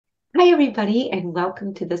Hi, everybody, and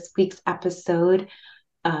welcome to this week's episode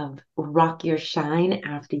of Rock Your Shine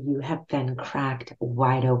After You Have Been Cracked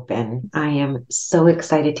Wide Open. I am so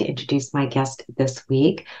excited to introduce my guest this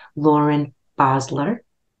week, Lauren Basler.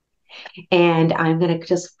 And I'm going to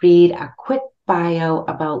just read a quick bio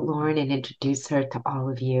about Lauren and introduce her to all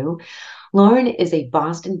of you. Lauren is a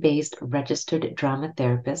Boston-based registered drama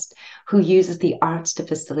therapist who uses the arts to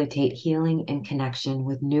facilitate healing and connection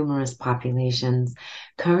with numerous populations.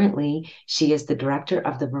 Currently, she is the director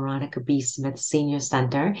of the Veronica B. Smith Senior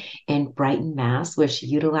Center in Brighton, Mass., where she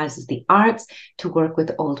utilizes the arts to work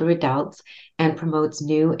with older adults and promotes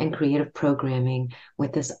new and creative programming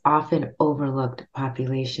with this often overlooked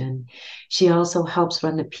population. She also helps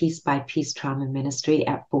run the Piece by Piece Trauma Ministry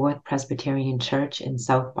at Fourth Presbyterian Church in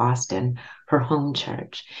South Boston, her home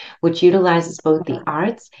church, which utilizes both the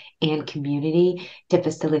arts and community to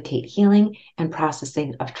facilitate healing and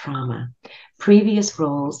processing of trauma. Previous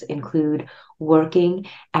roles include working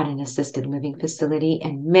at an assisted living facility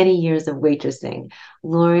and many years of waitressing.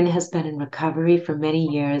 Lauren has been in recovery for many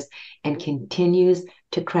years and continues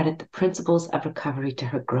to credit the principles of recovery to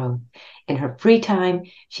her growth. In her free time,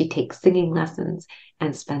 she takes singing lessons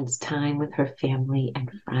and spends time with her family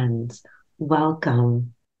and friends.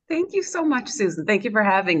 Welcome. Thank you so much, Susan. Thank you for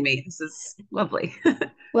having me. This is lovely.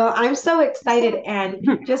 Well, I'm so excited.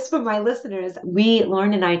 And just for my listeners,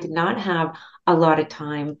 Lauren and I, did not have a lot of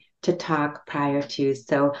time to talk prior to.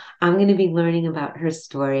 So I'm going to be learning about her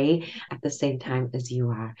story at the same time as you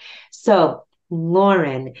are. So,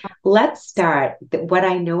 Lauren, let's start. What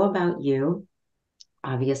I know about you,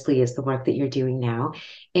 obviously, is the work that you're doing now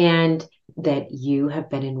and that you have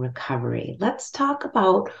been in recovery. Let's talk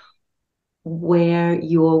about where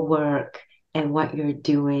your work and what you're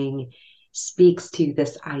doing speaks to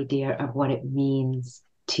this idea of what it means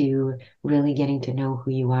to really getting to know who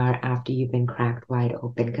you are after you've been cracked wide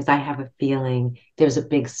open. Because I have a feeling there's a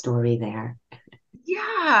big story there. Yeah,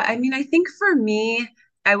 I think for me,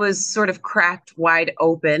 I was sort of cracked wide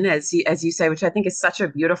open, as you say, which I think is such a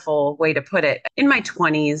beautiful way to put it. In my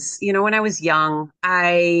 20s, when I was young,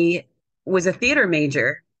 I was a theater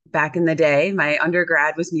major back in the day. My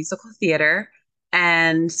undergrad was musical theater.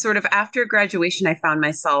 And sort of after graduation, I found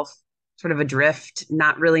myself sort of adrift,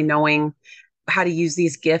 not really knowing how to use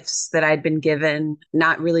these gifts that I'd been given,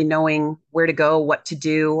 not really knowing where to go, what to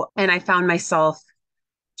do. And I found myself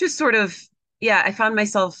just sort of, yeah, I found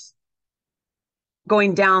myself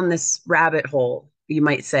going down this rabbit hole, you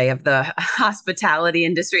might say, of the hospitality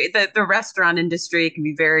industry. The restaurant industry can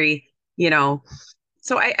be very, you know,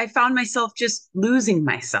 so I found myself just losing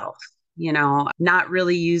myself, not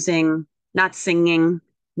really using, not singing,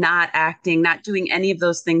 not acting, not doing any of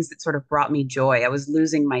those things that sort of brought me joy. I was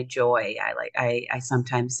losing my joy. I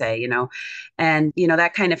sometimes say, and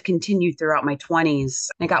that kind of continued throughout my 20s.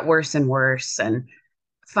 It got worse and worse. And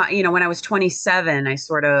when I was 27, I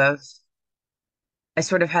sort of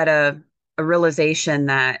had a realization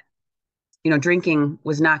that, drinking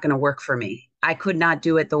was not going to work for me. I could not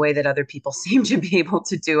do it the way that other people seem to be able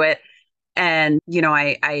to do it. And,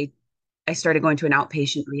 I started going to an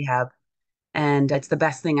outpatient rehab, and it's the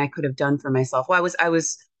best thing I could have done for myself. Well, I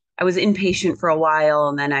was inpatient for a while,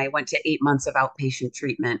 and then I went to 8 months of outpatient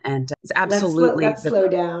treatment, and it's absolutely Let's slow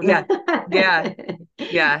down. yeah, yeah,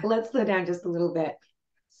 yeah. Let's slow down just a little bit.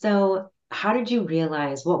 So, how did you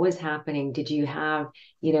realize what was happening? Did you have,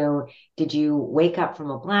 did you wake up from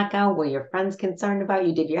a blackout? Were your friends concerned about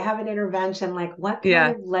you? Did you have an intervention? Like, what kind Yeah.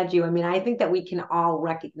 of led you? I mean, I think that we can all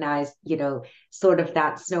recognize, sort of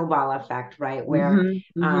that snowball effect, right? Hmm.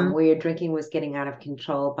 Hmm. Where your drinking was getting out of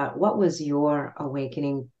control. But what was your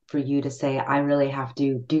awakening for you to say, I really have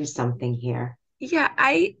to do something here? Yeah,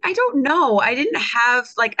 I don't know. I didn't have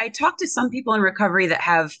like I talked to some people in recovery that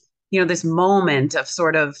have, this moment of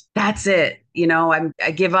sort of that's it,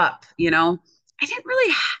 I give up, I didn't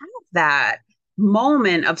really have that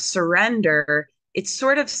moment of surrender. It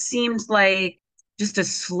sort of seemed like just a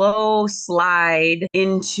slow slide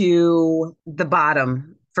into the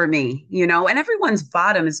bottom for me, and everyone's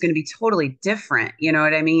bottom is going to be totally different, you know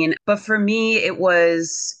what I mean? But for me it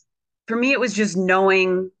was just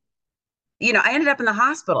knowing, I ended up in the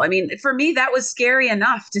hospital. I mean, for me, that was scary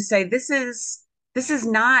enough to say, this is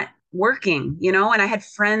not working, and I had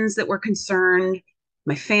friends that were concerned.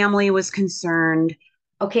 My family was concerned.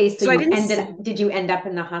 Okay, so So I didn't, s- did you end up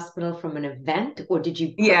in the hospital from an event or did you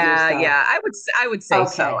put yeah, yourself? yeah, I would say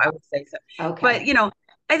so. Okay, I would say so. But, okay.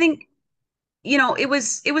 I think, it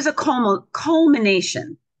was a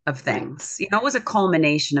culmination of Right. things. It was a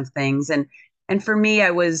culmination of things. And for me,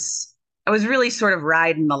 I was really sort of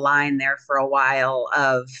riding the line there for a while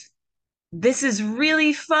of this is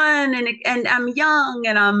really fun, and I'm young,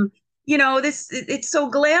 and I'm it's so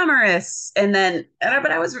glamorous. And then,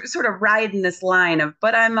 but I was sort of riding this line of,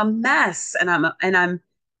 but I'm a mess, and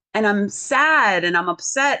I'm sad, and I'm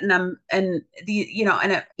upset, and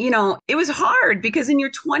it was hard because in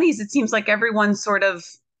your 20s, it seems like everyone's sort of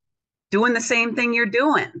doing the same thing you're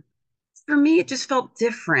doing. For me, it just felt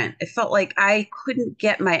different. It felt like I couldn't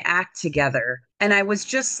get my act together. And I was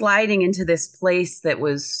just sliding into this place that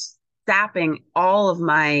was sapping all of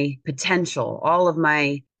my potential, all of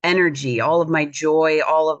my energy, all of my joy,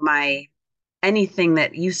 all of my anything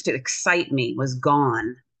that used to excite me was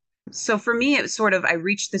gone. So for me, it was sort of, I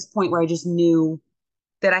reached this point where I just knew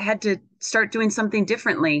that I had to start doing something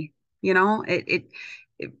differently.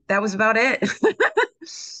 That was about it.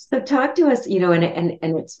 So talk to us, and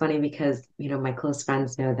it's funny because, my close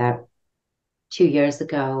friends know that 2 years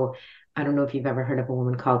ago, I don't know if you've ever heard of a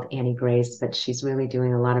woman called Annie Grace, but she's really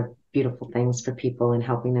doing a lot of beautiful things for people and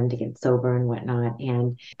helping them to get sober and whatnot.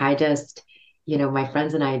 And I just, my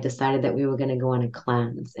friends and I decided that we were going to go on a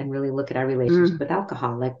cleanse and really look at our relationship Mm, with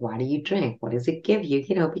alcohol. Like, why do you drink? What does it give you?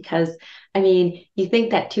 Because I mean, you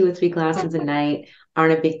think that 2 or 3 glasses a night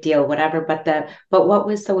aren't a big deal, whatever. But what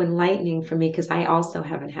was so enlightening for me, because I also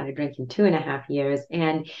haven't had a drink in 2.5 years,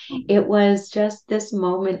 and it was just this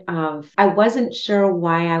moment of I wasn't sure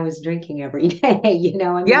why I was drinking every day, I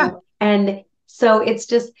mean, yeah, and so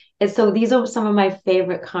so these are some of my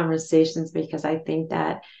favorite conversations because I think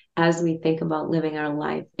that as we think about living our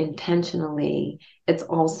life intentionally, it's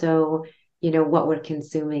also, what we're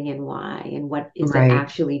consuming and why, and what is it right.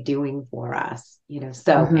 actually doing for us,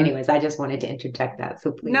 So, Hmm. anyways, I just wanted to interject that. So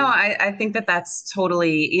No, please. I think that that's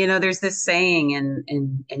totally, there's this saying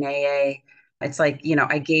in AA. It's like,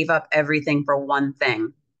 I gave up everything for one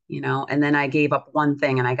thing, and then I gave up one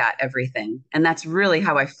thing and I got everything. And that's really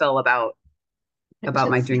how I feel about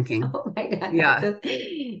my Just, drinking. oh my God, Yeah.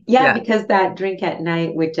 yeah, Yeah. because that drink at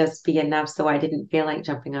night would just be enough. So I didn't feel like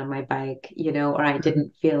jumping on my bike, or I Mhm.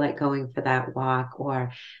 didn't feel like going for that walk,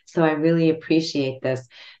 so I really appreciate this.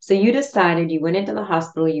 So you decided, you went into the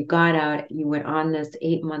hospital, you got out, you went on this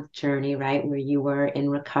 8-month journey, right, where you were in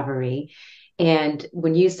recovery. And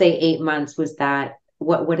when you say 8 months,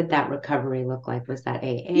 what did that recovery look like? Was that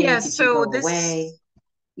AA? Yeah. Did you So go away?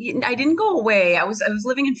 I didn't go away. I was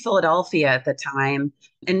living in Philadelphia at the time.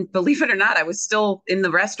 And believe it or not, I was still in the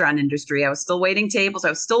restaurant industry. I was still waiting tables. I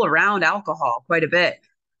was still around alcohol quite a bit.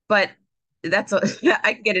 But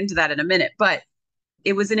I can get into that in a minute. But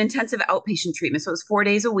it was an intensive outpatient treatment. So it was 4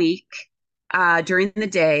 days a week during the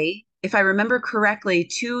day. If I remember correctly,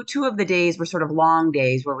 two of the days were sort of long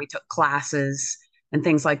days where we took classes and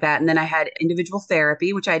things like that. And then I had individual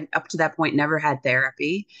therapy, which I up to that point never had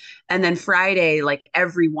therapy. And then Friday, like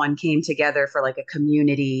everyone came together for like a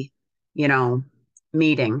community, you know,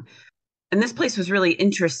 meeting. And this place was really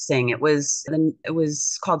interesting. It was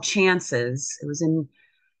called Chances. It was in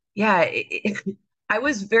yeah, I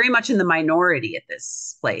was very much in the minority at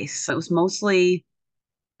this place. It was mostly,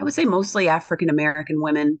 I would say mostly African American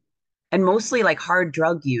women and mostly like hard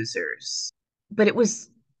drug users. But it was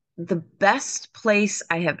the best place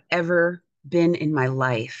I have ever been in my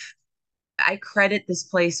life. I credit this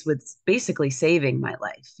place with basically saving my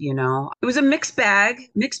life, It was a mixed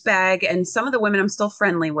bag, and some of the women I'm still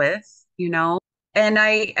friendly with, And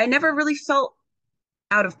I never really felt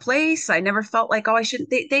out of place. I never felt like, oh, I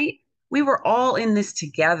shouldn't. We were all in this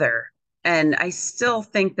together. And I still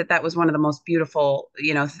think that that was one of the most beautiful,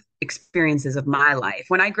 experiences of my life.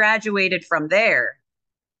 When I graduated from there,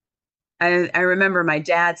 I remember my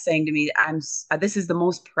dad saying to me, this is the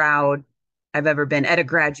most proud I've ever been at a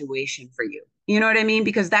graduation for you. You know what I mean?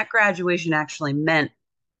 Because that graduation actually meant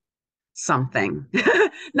something.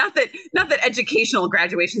 Not that educational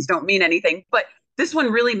graduations don't mean anything, but this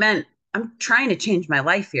one really meant I'm trying to change my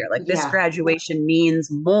life here. Like this Yeah. graduation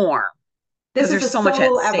means more This because is there's a so much at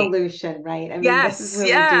soul stake. evolution, right? I mean, this is Yes,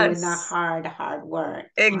 really doing the yes. hard, hard work.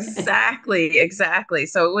 Exactly, exactly.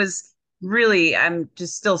 So it was really, I'm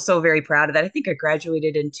just still so very proud of that. I think I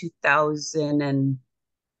graduated in 2000 and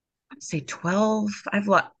I'd say 12. I've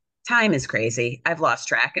lost time is crazy. I've lost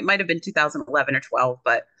track. It might have been 2011 or 12,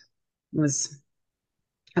 but it was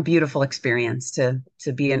a beautiful experience to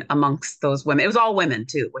be in amongst those women. It was all women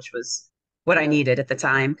too, which was what I Really. needed at the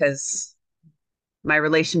time because my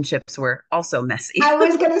relationships were also messy. I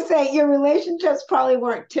was going to say your relationships probably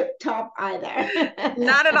weren't tip top either.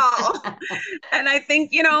 Not at all. And I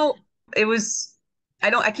think, it was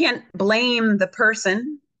I can't blame the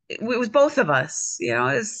person. It was both of us, it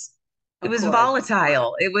Of was course.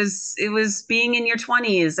 volatile. It was being in your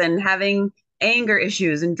 20s and having anger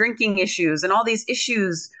issues and drinking issues and all these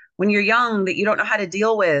issues when you're young that you don't know how to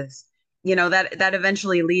deal with. That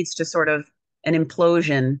eventually leads to sort of an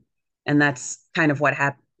implosion. And that's kind of what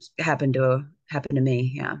happened to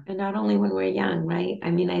me. Yeah. And not only when we're young, right?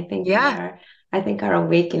 I mean, Yeah, I think our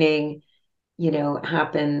awakening,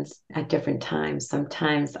 happens at different times.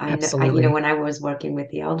 Sometimes absolutely. when I was working with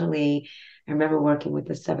the elderly, I remember working with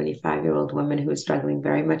a 75-year-old woman who was struggling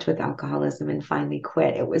very much with alcoholism and finally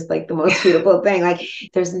quit. It was like the most beautiful thing. Like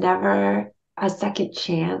there's never a second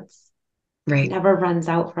chance. It Right. never runs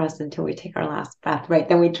out for us until we take our last breath, right?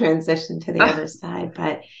 Then we transition to the Oh, other side,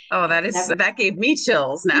 but oh, it's never, that gave me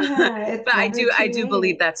chills now. yeah, it's But never I too do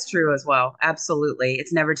believe late. that's true as well. Absolutely.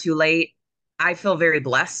 It's never too late. I feel very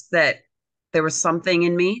blessed that there was something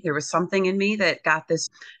in me. There was something in me that got this,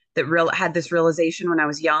 that real had this realization when I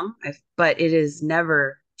was young. But it is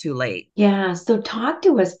never too late. Yeah. So talk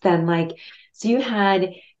to us then. Like, so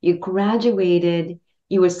you graduated,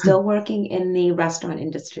 you were still working in the restaurant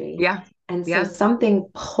industry. Yeah. And so Yeah. something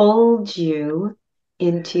pulled you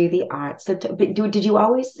into the arts. So did you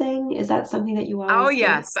always sing? Is that something that you Oh, always did?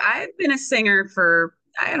 yes. I've been a singer for,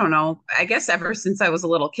 I don't know, I guess ever since I was a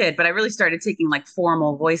little kid, but I really started taking like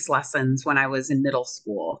formal voice lessons when I was in middle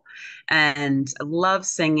school. And I love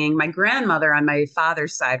singing. My grandmother on my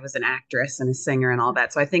father's side was an actress and a singer and all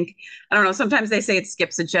that. So I think, I don't know, sometimes they say it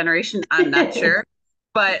skips a generation. I'm not sure.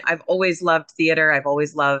 But I've always loved theater. I've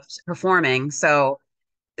always loved performing. So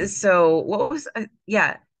what was,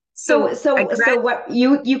 yeah. So, So I so grad, what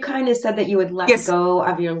you kind of said that you would let yes, go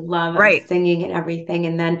of your love of right. singing and everything,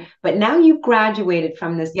 and then, but now you've graduated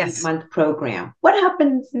from this eight Yes. month program. What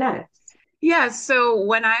happens next? Yeah, so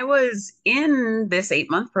when I was in this 8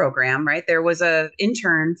 month program, right, there was a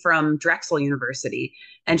intern from Drexel University,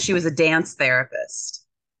 and she was a dance therapist.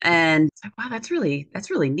 And it's like, wow, that's really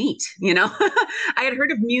neat. I had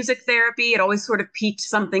heard of music therapy. It always sort of piqued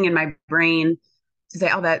something in my brain to say,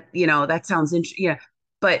 oh, that sounds interesting. Yeah.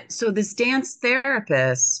 But so this dance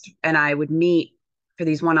therapist and I would meet for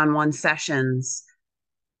these one-on-one sessions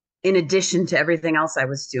in addition to everything else I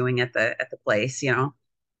was doing at the place.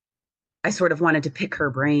 I sort of wanted to pick her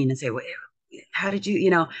brain and say, well, how did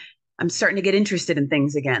I'm starting to get interested in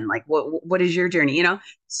things again. Like, what is your journey?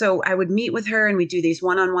 So I would meet with her and we do these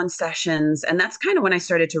one-on-one sessions. And that's kind of when I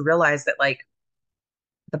started to realize that like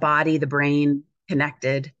the body, the brain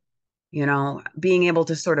connected, being able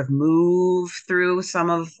to sort of move through some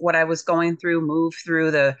of what I was going through, move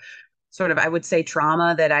through the sort of, I would say,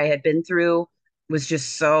 trauma that I had been through was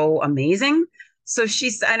just so amazing.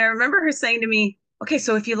 And I remember her saying to me, okay,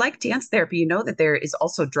 so if you like dance therapy, you know that there is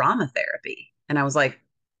also drama therapy. And I was like,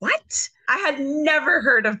 what? I had never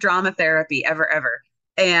heard of drama therapy ever, ever.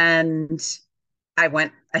 And I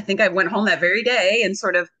think I went home that very day and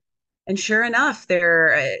sort of, and sure enough,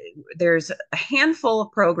 there's a handful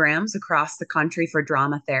of programs across the country for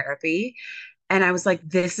drama therapy. And I was like,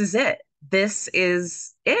 this is it. This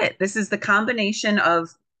is it. This is the combination of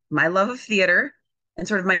my love of theater and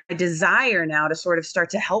sort of my desire now to sort of start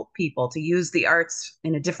to help people to use the arts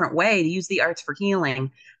in a different way, to use the arts for healing,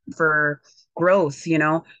 for growth.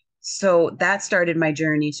 So that started my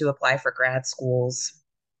journey to apply for grad schools.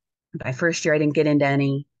 My first year, I didn't get into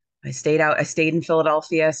any. I stayed in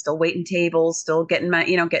Philadelphia, still waiting tables, still getting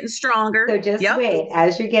getting stronger. So just Yep. wait,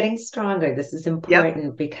 as you're getting stronger, this is Yep.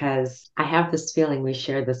 important because I have this feeling we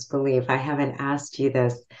share this belief. I haven't asked you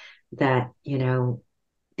this, that,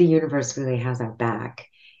 the universe really has our back,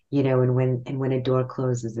 and when a door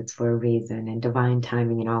closes, it's for a reason and divine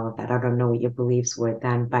timing and all of that. I don't know what your beliefs were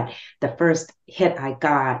then, but the first hit I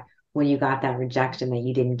got when you got that rejection that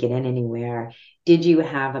you didn't get in anywhere, did you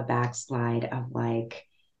have a backslide of like,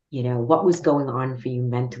 what was going on for you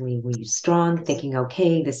mentally? Were you strong, thinking,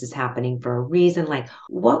 okay, this is happening for a reason? Like,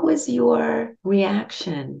 what was your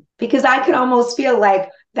reaction? Because I could almost feel like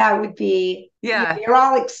that would be, Yeah. you're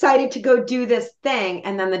all excited to go do this thing,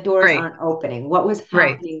 and then the doors Right. aren't opening. What was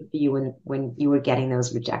Right. happening for you when you were getting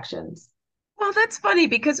those rejections? Well, that's funny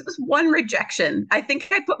because it was one rejection. I think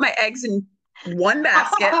I put my eggs in one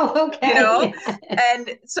basket, Oh, you know? okay.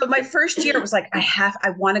 And so my first year was like,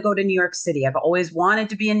 I want to go to New York City. I've always wanted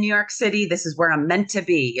to be in New York City. This is where I'm meant to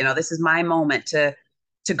be. This is my moment to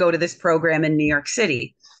go to this program in New York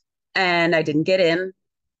City. And I didn't get in.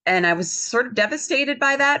 And I was sort of devastated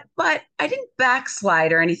by that, but I didn't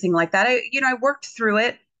backslide or anything like that. I worked through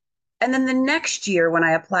it. And then the next year when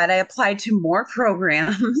I applied to more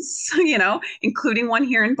programs, including one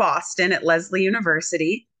here in Boston at Lesley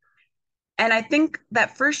University. And I think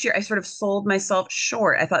that first year I sort of sold myself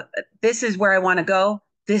short. I thought, this is where I want to go.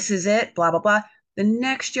 This is it, blah, blah, blah. The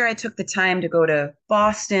next year I took the time to go to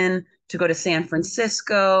Boston, to go to San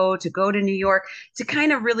Francisco, to go to New York, to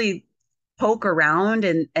kind of really poke around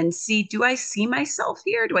and see, do I see myself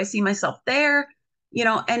here? Do I see myself there?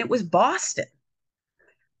 And it was Boston.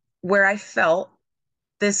 where I felt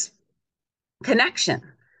this connection.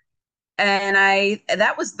 And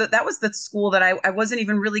that was the school that I wasn't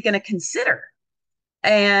even really going to consider.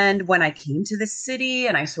 And when I came to the city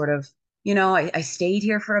and I sort of, I stayed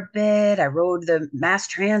here for a bit, I rode the mass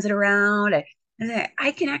transit around.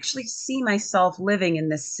 I can actually see myself living in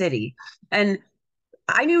this city. And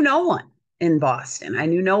I knew no one in Boston. I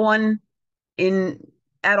knew no one in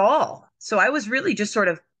at all. So I was really just sort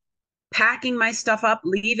of packing my stuff up,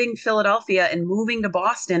 leaving Philadelphia and moving to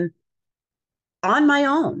Boston on my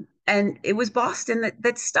own. And it was Boston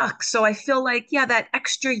that stuck. So I feel like, yeah, that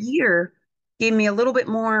extra year gave me a little bit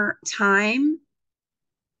more time,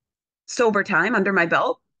 sober time under my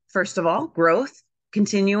belt. First of all, growth,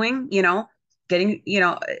 continuing, getting,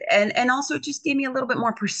 and also it just gave me a little bit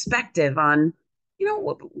more perspective on,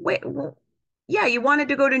 wait, yeah, you wanted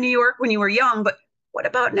to go to New York when you were young, but what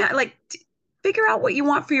about now? Like, figure out what you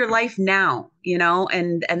want for your life now,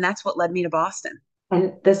 and that's what led me to Boston.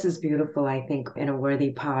 And this is beautiful, I think, in a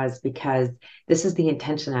worthy pause because this is the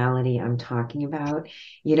intentionality I'm talking about.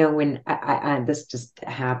 When this just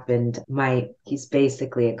happened, he's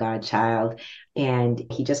basically a godchild, and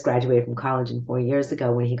he just graduated from college, and 4 years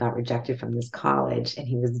ago, when he got rejected from this college, and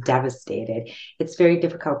he was devastated. It's very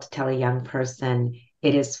difficult to tell a young person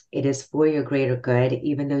it is for your greater good,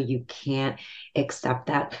 even though you can't accept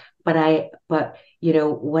that. But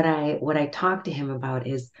what I talked to him about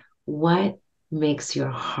is what makes your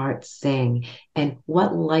heart sing and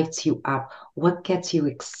what lights you up, what gets you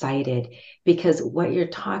excited. Because what you're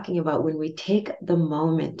talking about, when we take the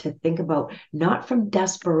moment to think about, not from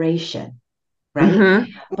desperation, right?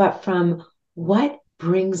 Mm-hmm. But from what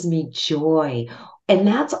brings me joy. And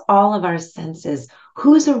that's all of our senses.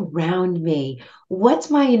 Who's around me? What's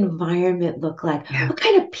my environment look like? Yeah. What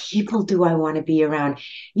kind of people do I want to be around?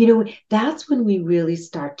 That's when we really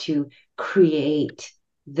start to create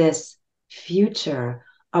this future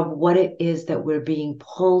of what it is that we're being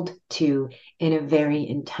pulled to in a very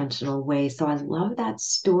intentional way. So I love that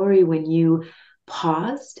story when you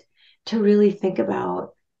paused to really think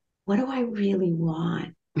about, what do I really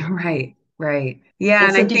want? Right, right. Yeah, And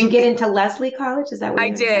and I so, did you think get into Leslie College? Is that where I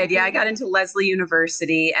you ended up did. Yeah, I going? got into Leslie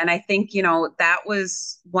University, and I think, that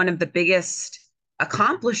was one of the biggest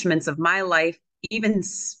accomplishments of my life, even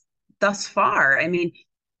thus far. I mean,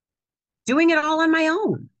 doing it all on my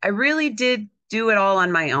own. I really did do it all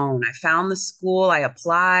on my own. I found the school, I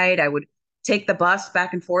applied, I would take the bus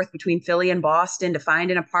back and forth between Philly and Boston to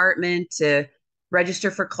find an apartment, to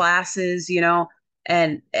register for classes,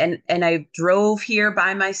 and I drove here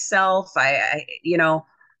by myself. I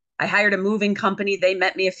hired a moving company. They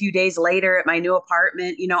met me a few days later at my new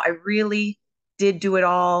apartment. I really did do it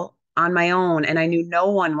all on my own. And I knew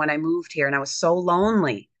no one when I moved here. And I was so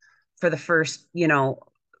lonely for the first,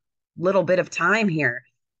 little bit of time here.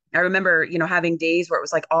 I remember, having days where it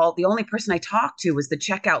was like the only person I talked to was the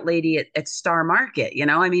checkout lady at Star Market.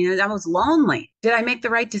 I mean, I was lonely. Did I make the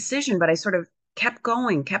right decision? But I sort of kept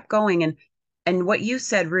going, kept going. And what you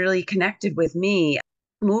said really connected with me.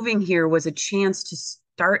 Moving here was a chance to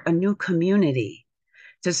start a new community,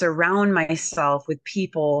 to surround myself with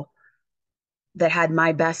people that had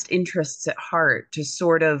my best interests at heart, to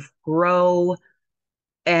sort of grow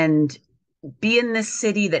and be in this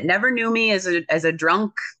city that never knew me as a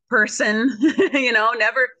drunk person,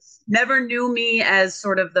 never knew me as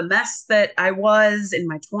sort of the mess that I was in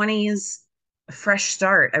my 20s. A fresh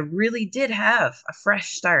start. I really did have a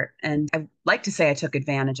fresh start, and I like to say I took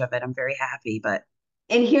advantage of it. I'm very happy, but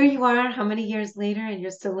And here you are, how many years later, and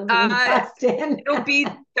you're still living in uh Boston?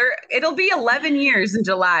 it'll be 11 years in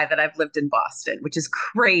July that I've lived in Boston, which is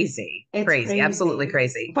crazy. It's Crazy, absolutely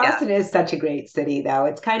crazy. crazy. Yeah. Boston is such a great city, though.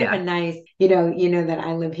 It's kind of a Yeah. nice, that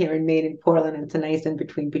I live here in Maine and Portland. It's a nice in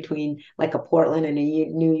between like a Portland and a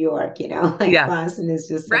New York, like Yeah. Boston is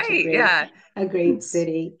just such Right. Yeah. a great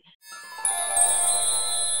city.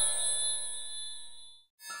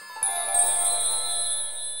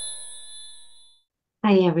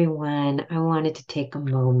 Hi, everyone. I wanted to take a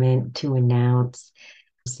moment to announce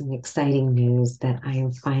some exciting news that I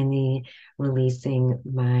am finally releasing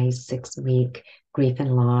my 6-week grief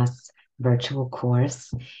and loss virtual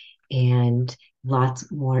course, and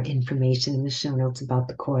lots more information in the show notes about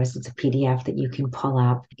the course. It's a PDF that you can pull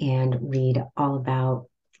up and read all about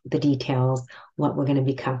the details, what we're going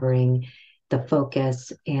to be covering, the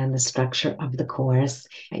focus and the structure of the course.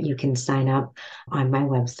 You can sign up on my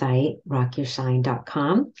website,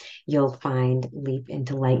 rockyourshine.com. You'll find Leap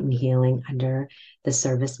into Light and Healing under the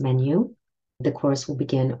service menu. The course will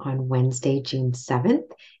begin on Wednesday, June 7th,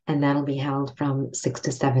 and that'll be held from 6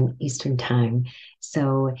 to 7 Eastern Time.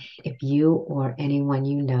 So if you or anyone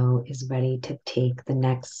you know is ready to take the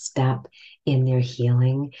next step in their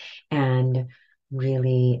healing and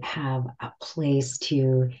really have a place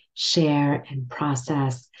to share and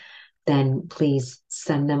process, then please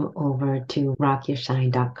send them over to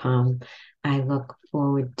rockyourshine.com. I look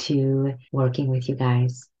forward to working with you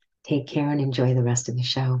guys. Take care and enjoy the rest of the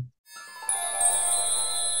show.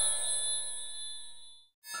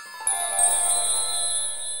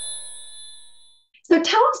 So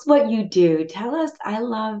tell us what you do. Tell us, I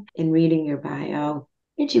love in reading your bio.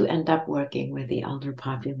 Did you end up working with the elder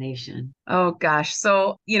population? Oh gosh.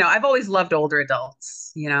 So, I've always loved older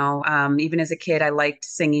adults. Even as a kid, I liked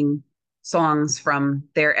singing songs from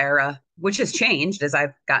their era, which has changed as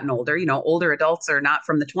I've gotten older. Older adults are not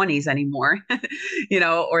from the 20s anymore,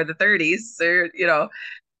 or the 30s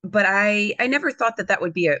but I never thought that that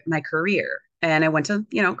would be my career. And I went to,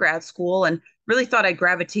 grad school and really thought I'd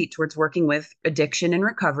gravitate towards working with addiction and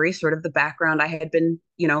recovery, sort of the background I had been,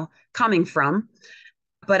 coming from.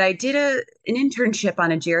 But I did an internship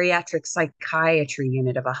on a geriatric psychiatry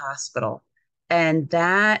unit of a hospital. And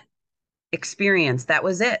that experience, that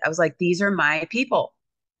was it. I was like, these are my people.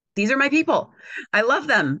 These are my people. I love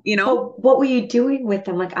them. But what were you doing with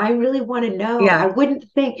them? Like, I really want to know. I Yeah, wouldn't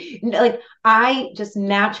think, like, I just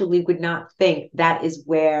naturally would not think that is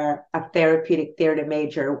where a therapeutic theater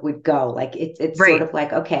major would go. Like, it's sort right. of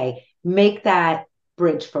like, okay, make that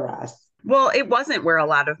bridge for us. Well, it wasn't where a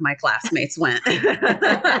lot of my classmates went. And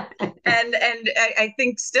I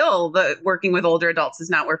think still the working with older adults is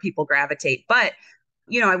not where people gravitate. But,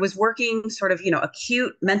 I was working sort of,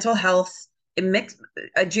 acute mental health.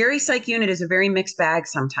 A geri psych unit is a very mixed bag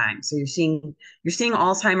sometimes. So you're seeing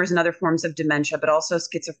Alzheimer's and other forms of dementia, but also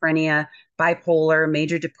schizophrenia, bipolar,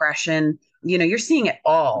 major depression. You're seeing it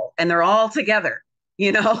all, and they're all together.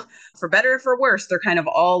 you know, for better or for worse, they're kind of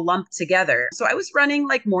all lumped together. So I was running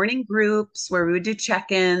like morning groups where we would do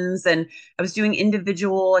check-ins, and I was doing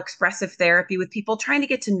individual expressive therapy with people, trying to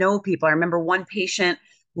get to know people. I remember one patient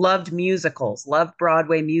loved musicals, loved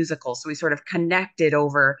Broadway musicals. So we sort of connected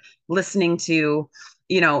over listening to,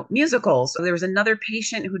 musicals. So there was another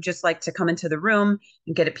patient who just liked to come into the room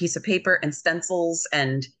and get a piece of paper and stencils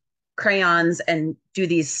and crayons and do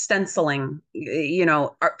these stenciling,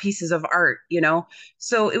 art pieces of art.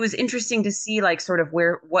 So it was interesting to see like sort of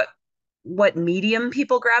what medium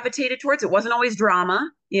people gravitated towards. It wasn't always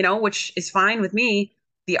drama, which is fine with me.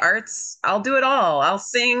 The arts, I'll do it all. I'll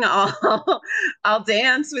sing, I'll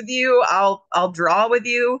dance with you, I'll draw with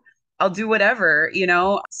you, I'll do whatever.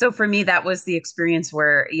 So for me, that was the experience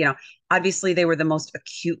where, obviously they were the most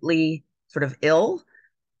acutely sort of ill.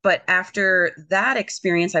 But after that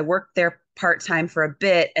experience, I worked there part time for a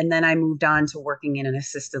bit, and then I moved on to working in an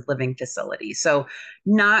assisted living facility. So,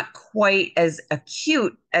 not quite as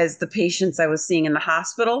acute as the patients I was seeing in the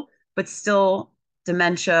hospital, but still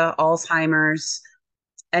dementia, Alzheimer's.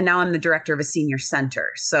 And now I'm the director of a senior center.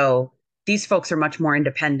 So, these folks are much more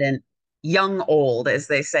independent, young, old, as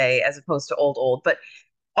they say, as opposed to old, old. But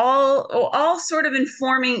all sort of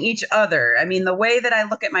informing each other. I mean, the way that I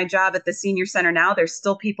look at my job at the senior center now, there's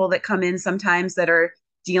still people that come in sometimes that are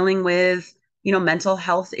dealing with, mental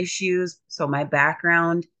health issues. So my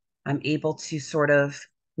background, I'm able to sort of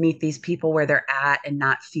meet these people where they're at and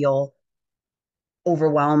not feel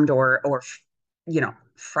overwhelmed or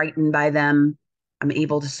frightened by them. I'm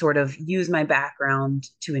able to sort of use my background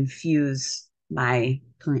to infuse my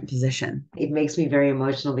current position. It makes me very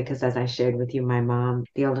emotional because, as I shared with you, my mom,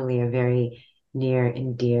 the elderly are very near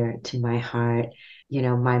and dear to my heart.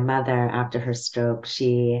 My mother, after her stroke,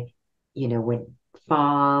 she, would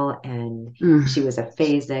fall, and she Mm. was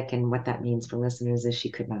aphasic. And what that means for listeners is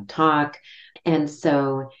she could not talk. And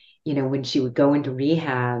so, when she would go into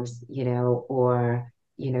rehabs, or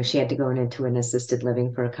she had to go into an assisted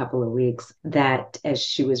living for a couple of weeks, that as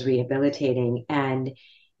she was rehabilitating, and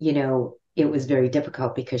it was very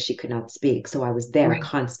difficult because she could not speak. So I was there Right.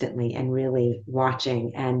 constantly and really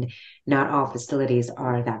watching. And not all facilities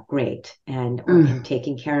are that great and or in Mm.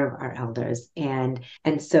 taking care of our elders. And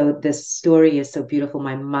so this story is so beautiful.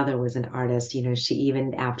 My mother was an artist. She,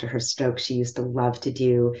 even after her stroke, she used to love to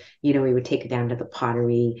do, we would take her down to the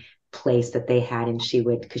pottery place that they had, and she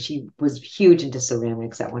would, because she was huge into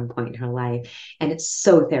ceramics at one point in her life, and it's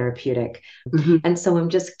so therapeutic. Mhm. And so I'm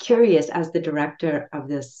just curious, as the director of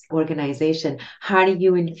this organization, how do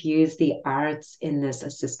you infuse the arts in this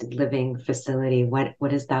assisted living facility? What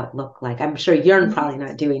does that look like? I'm sure you're probably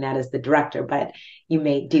not doing that as the director, but do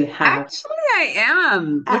you have? Actually, I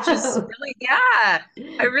am, which is really, yeah,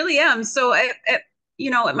 I really am. So,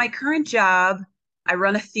 at my current job, I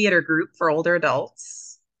run a theater group for older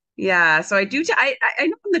adults. Yeah, so I do. I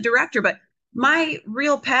know I'm the director, but my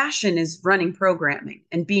real passion is running programming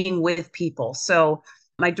and being with people. So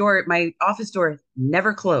my office door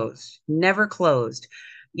never closed, never closed.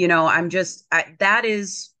 That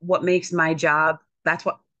is what makes my job. That's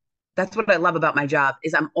what I love about my job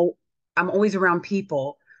is I'm always around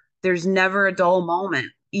people. There's never a dull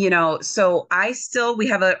moment. So we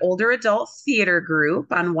have an older adult theater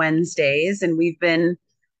group on Wednesdays, and we've been,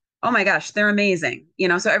 oh my gosh, they're amazing.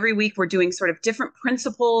 So every week we're doing sort of different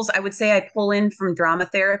principles. I would say I pull in from drama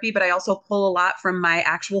therapy, but I also pull a lot from my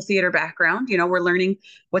actual theater background. We're learning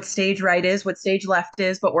what stage right is, what stage left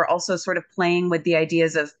is, but we're also sort of playing with the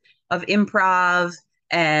ideas of improv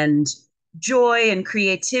and joy and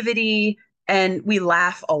creativity, and we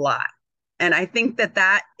laugh a lot. And I think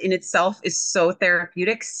that in itself is so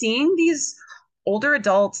therapeutic. Seeing these older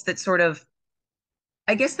adults that sort of,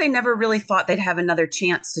 I guess they never really thought they'd have another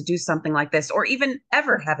chance to do something like this or even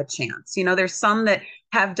ever have a chance. There's some that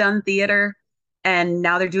have done theater and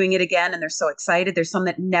now they're doing it again and they're so excited. There's some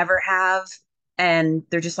that never have and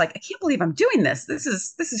they're just like, I can't believe I'm doing this. This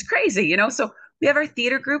is crazy. So we have our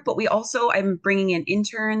theater group, but I'm bringing in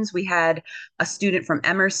interns. We had a student from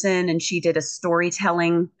Emerson and she did a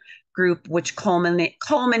storytelling group, which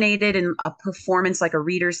culminated in a performance, like a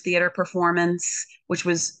reader's theater performance, which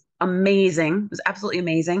was amazing. It was absolutely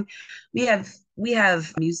amazing. We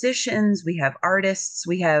have musicians, we have artists,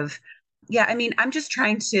 we have, yeah, I mean, I'm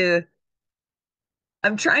trying to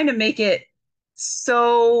make it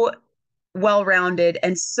so well-rounded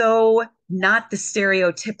and so not the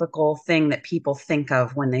stereotypical thing that people think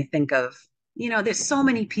of when they think of, there's so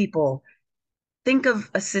many people think of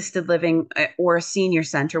assisted living or a senior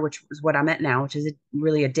center, which is what I'm at now, which is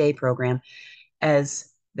really a day program,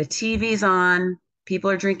 as the TV's on, people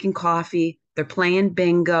are drinking coffee, they're playing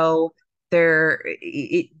bingo,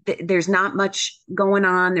 there's not much going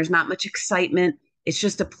on, there's not much excitement. It's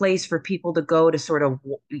just a place for people to go to sort of,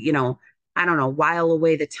 I don't know, while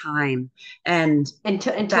away the time. And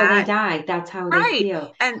Until they that, die, that's how they right.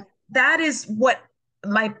 feel. And that is what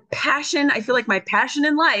I feel like my passion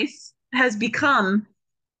in life has become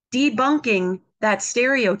debunking that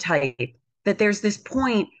stereotype that there's this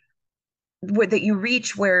point that you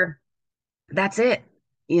reach where that's it.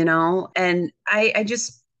 And I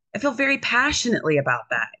feel very passionately about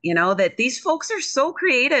that, that these folks are so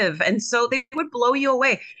creative and so they would blow you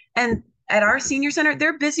away. And at our senior center,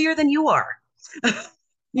 they're busier than you are,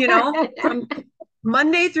 from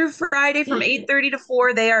Monday through Friday from 8:30 to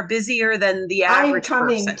 4, they are busier than the I am average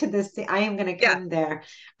coming person. to this. I am going to Yeah. come there.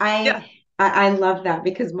 Yeah. I love that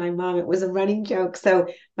because my mom, it was a running joke. So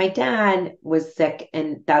my dad was sick,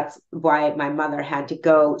 and that's why my mother had to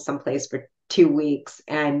go someplace for 2 weeks.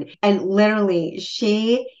 And literally,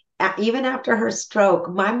 even after her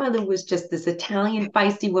stroke, my mother was just this Italian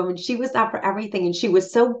feisty woman. She was up for everything, and she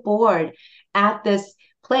was so bored at this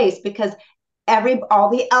place because all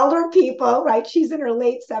the elder people, right? She's in her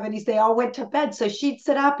late 70s. They all went to bed. So she'd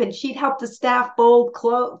sit up and she'd help the staff fold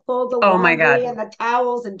the Oh my laundry God. and the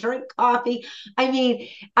towels and drink coffee. I mean,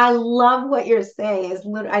 I love what you're saying.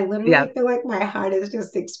 I Yeah. literally feel like my heart is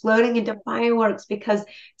just exploding into fireworks because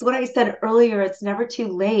it's what I said earlier. It's never too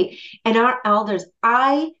late. And our elders,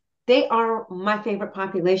 they are my favorite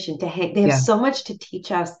population to hang. They have Yeah. so much to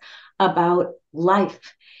teach us about life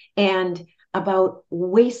and about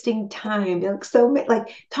wasting time.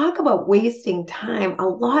 Like talk about wasting time. A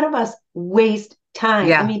lot of us waste time. I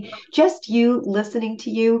Yeah. mean, just you listening to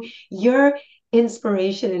you, your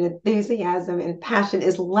inspiration and enthusiasm and passion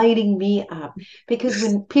is lighting me up because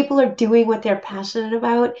when people are doing what they're passionate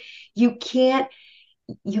about, you can't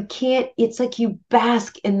it's like you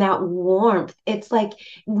bask in that warmth. It's like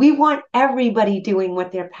we want everybody doing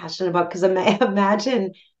what they're passionate about because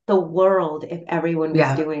imagine the world if everyone was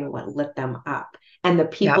Yeah. doing what lit them up and the Yeah.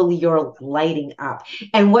 people you're lighting up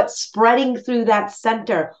and what's spreading through that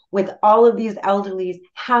center with all of these elderlies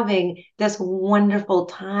having this wonderful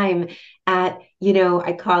time at,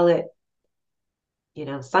 I call it,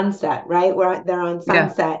 sunset, right? Where they're on Yeah.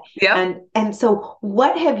 sunset. Yeah. And so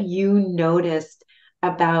what have you noticed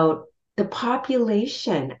about the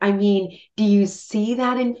population? I mean, do you see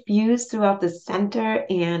that infused throughout the center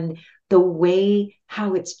and the way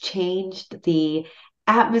how it's changed the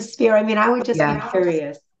atmosphere? I mean, I would just be Yeah.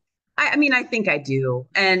 curious. I mean, I think I do.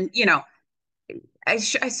 And, I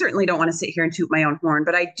certainly don't want to sit here and toot my own horn,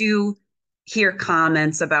 but I do hear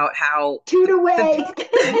comments about how Toot the away. toot,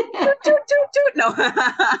 toot, toot, toot. No,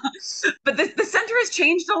 but the center has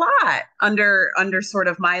changed a lot under sort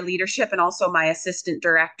of my leadership and also my assistant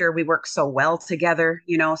director. We work so well together.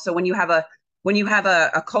 So when you have when you have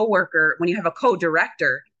a coworker, when you have a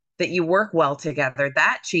co-director that you work well together,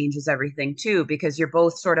 that changes everything too, because you're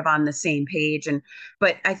both sort of on the same page. And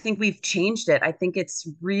but I think we've changed it. I think it's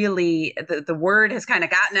really the word has kind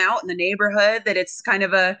of gotten out in the neighborhood that it's kind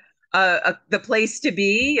of the place to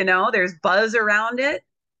be, there's buzz around it.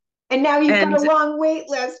 And now you've got And a long wait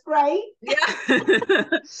list, right?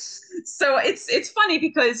 yeah. So it's funny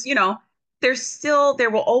because, there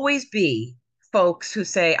will always be folks who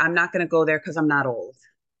say, I'm not going to go there because I'm not old.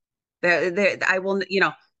 I will,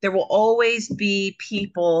 there will always be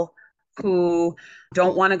people who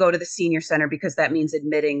don't want to go to the senior center because that means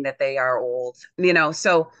admitting that they are old,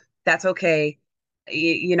 so that's okay.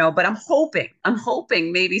 But I'm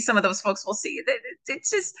hoping maybe some of those folks will see that it's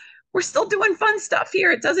just, we're still doing fun stuff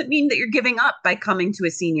here. It doesn't mean that you're giving up by coming to a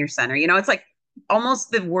senior center. It's like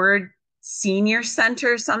almost the word senior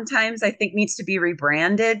center sometimes I think needs to be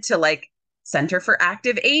rebranded to like Center for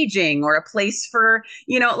Active Aging or a place for,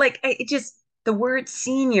 like it just, the word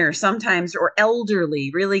senior sometimes or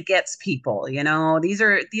elderly really gets people, these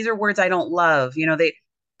are words I don't love. The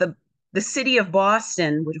the city of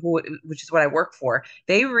Boston, which is what I work for,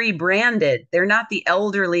 they rebranded. They're not the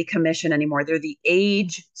elderly commission anymore. They're the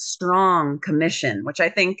age strong commission, which I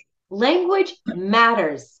think Language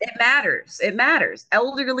matters. it matters. It matters.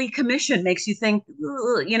 Elderly commission makes you think,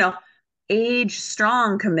 age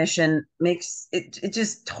strong commission makes it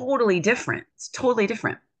just totally different. It's totally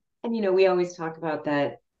different. And, we always talk about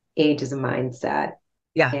that age is a mindset,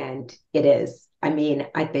 Yeah. and it is. I mean,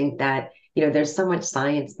 I think that, there's so much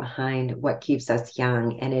science behind what keeps us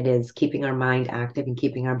young, and it is keeping our mind active and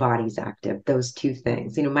keeping our bodies active, those two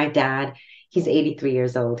things. My dad, he's 83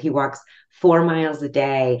 years old. He walks 4 miles a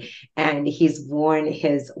day, and he's worn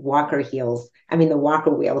his walker heels. I mean, the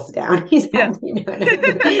walker wheels down. He's Yeah. had, what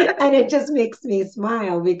I mean? And it just makes me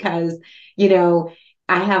smile because, you know,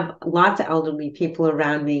 I have lots of elderly people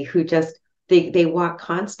around me who just they walk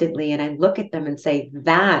constantly, and I look at them and say,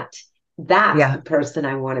 that's Yeah. the person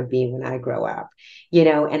I want to be when I grow up.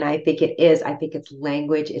 And I think it's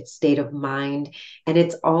language, it's state of mind, and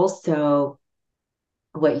it's also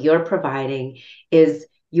what you're providing is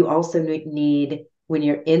you also need when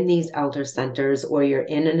you're in these elder centers or you're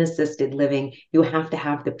in an assisted living, you have to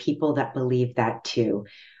have the people that believe that too.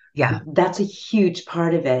 Yeah. That's a huge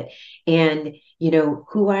part of it. And,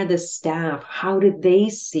 who are the staff? How do they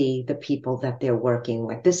see the people that they're working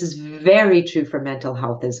with? This is very true for mental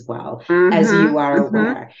health as well, as you Mm-hmm. are Mm-hmm.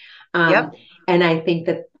 aware. Um, Yep. and I think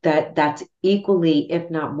that's equally, if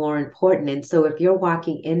not more important. And so if you're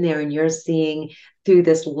walking in there and you're seeing through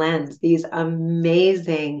this lens, these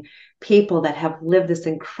amazing people that have lived this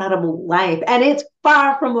incredible life, and it's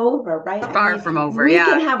far from over, right? I Far mean, from over. we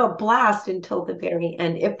can Yeah. have a blast until the very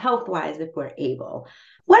end, if health wise, if we're able.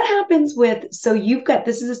 What happens with, so you've got,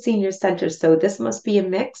 this is a senior center, so this must be a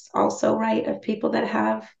mix also, right, of people that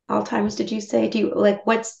have Alzheimer's, did you say? Do you like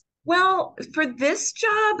what's, Well, for this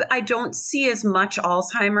job, I don't see as much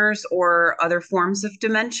Alzheimer's or other forms of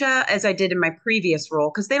dementia as I did in my previous role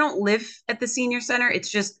because they don't live at the senior center. It's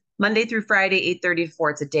just Monday through Friday, 8:30 to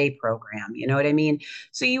 4. It's a day program. You know what I mean?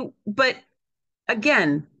 But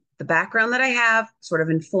again, the background that I have sort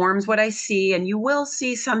of informs what I see. And you will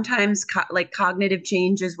see sometimes like cognitive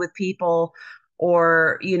changes with people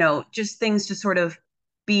or, just things to sort of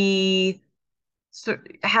be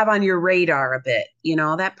have on your radar a bit.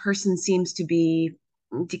 That person seems to be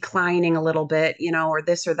declining a little bit, or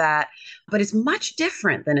this or that. But it's much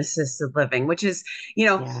different than assisted living, which is,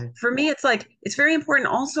 yeah, for me, it's like it's very important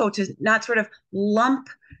also to not sort of lump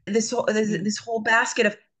this whole basket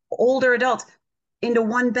of older adults into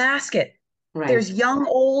one basket. right. There's young,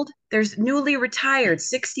 old, there's newly retired,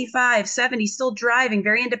 65, 70, still driving,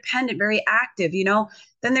 very independent, very active,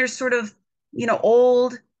 Then there's sort of,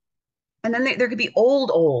 old, and then there could be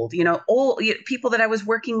old, people that I was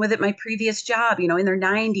working with at my previous job, in their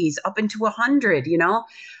 90s up into 100,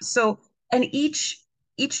 So, and each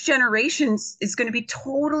generation is going to be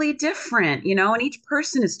totally different, and each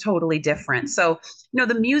person is totally different. So,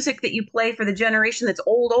 the music that you play for the generation that's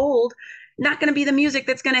old, not going to be the music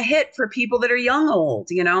that's going to hit for people that are young old.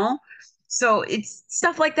 So it's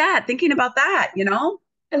stuff like that, thinking about that, I they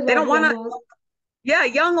love don't want young to, old. yeah,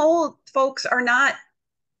 young old folks are not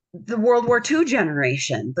the World War II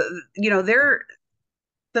generation. They're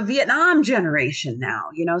the Vietnam generation now,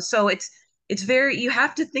 so it's very, you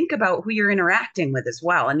have to think about who you're interacting with as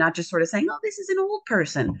well and not just sort of saying, oh, this is an old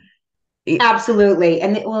person. Absolutely.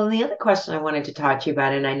 And the other question I wanted to talk to you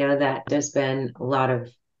about, and I know that there's been a lot of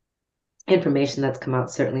information that's come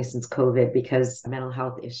out certainly since COVID because mental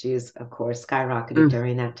health issues, of course, skyrocketed Mm,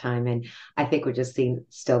 during that time. And I think we're just seeing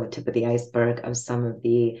still the tip of the iceberg of some of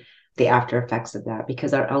the the after effects of that,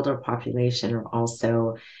 because our elder population are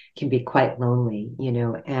also can be quite lonely,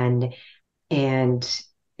 and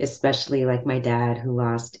especially like my dad who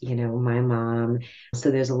lost, my mom. So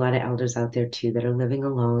there's a lot of elders out there too that are living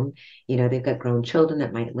alone. They've got grown children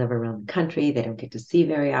that might live around the country. They don't get to see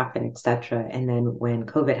very often, etc. And then when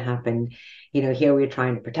COVID happened, here we're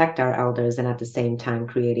trying to protect our elders and at the same time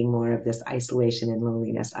creating more of this isolation and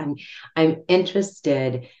loneliness. I'm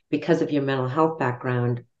interested because of your mental health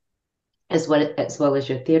background as well as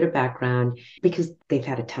your theater background, because they've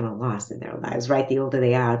had a ton of loss in their lives, right? The older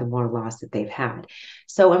they are, the more loss that they've had.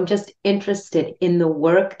 So I'm just interested in the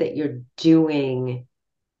work that you're doing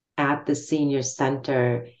at the senior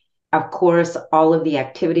center. Of course, all of the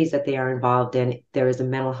activities that they are involved in, there is a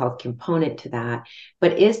mental health component to that.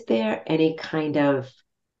 But is there any kind of,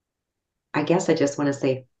 I guess I just want to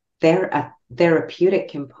say, a therapeutic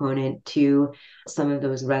component to some of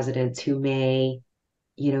those residents who may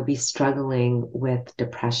be struggling with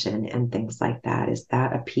depression and things like that? Is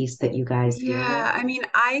that a piece that you guys deal with? Yeah, I mean,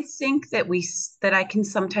 I think that I can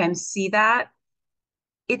sometimes see that.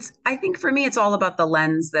 I think for me, it's all about the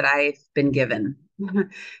lens that I've been given.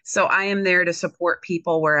 So I am there to support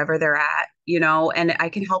people wherever they're at, and I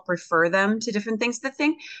can help refer them to different things.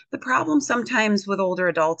 The problem sometimes with older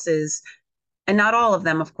adults is, and not all of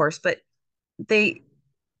them, of course, but they,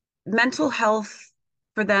 mental health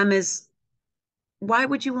for them is, why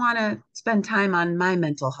would you want to spend time on my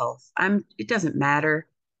mental health? It doesn't matter.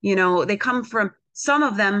 Some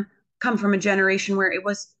of them come from a generation where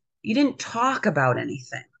you didn't talk about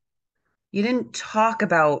anything. You didn't talk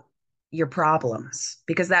about your problems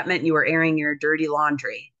because that meant you were airing your dirty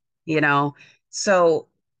laundry, you know? So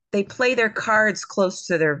they play their cards close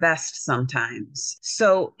to their vest sometimes.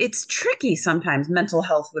 So it's tricky sometimes, mental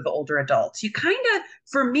health with older adults.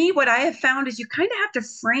 For me, what I have found is you kind of have to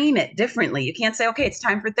frame it differently. You can't say, okay, it's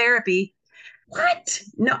time for therapy. What?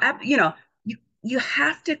 No, you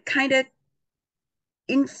have to kind of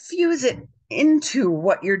infuse it into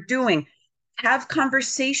what you're doing. Have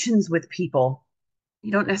conversations with people.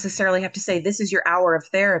 You don't necessarily have to say, this is your hour of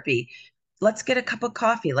therapy. Let's get a cup of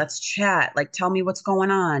coffee. Let's chat. Like, tell me what's going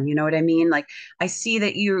on. You know what I mean? Like, I see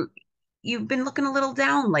that you've been looking a little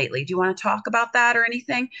down lately. Do you want to talk about that or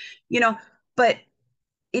anything? You know, but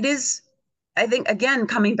it is, I think, again,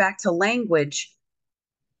 coming back to language,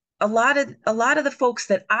 a lot of the folks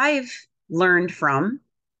that I've learned from,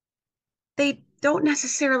 they don't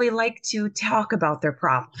necessarily like to talk about their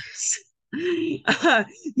problems.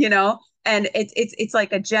 You know, and it's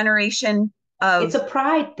like a generation It's of, a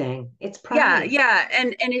pride thing. It's yeah, pride. yeah,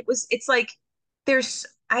 and it's like,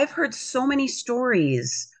 I've heard so many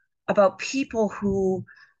stories about people who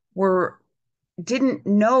were didn't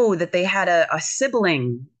know that they had a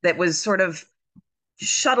sibling that was sort of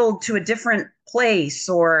shuttled to a different place,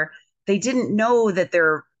 or they didn't know that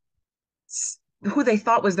their who they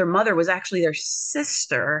thought was their mother was actually their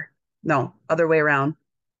sister. No, other way around.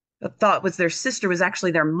 The thought was their sister was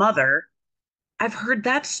actually their mother. I've heard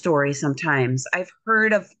that story sometimes. I've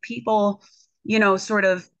heard of people, sort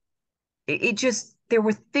of, it just, there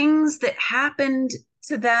were things that happened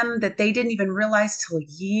to them that they didn't even realize till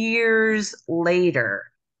years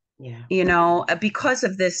later, Yeah. because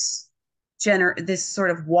of this sort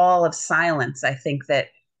of wall of silence, I think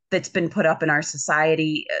that's been put up in our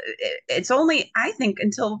society. It's only, I think,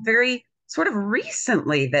 until very sort of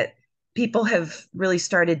recently that people have really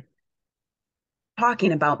started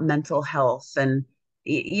talking about mental health, and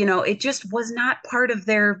it just was not part of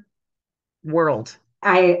their world.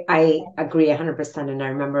 I agree 100%. And I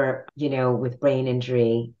remember, with brain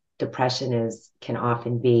injury, depression can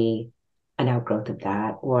often be an outgrowth of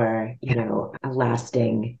that, or, a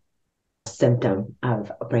lasting symptom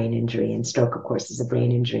of a brain injury. And stroke, of course, is a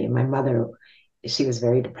brain injury. And my mother, she was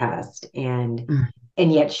very depressed, and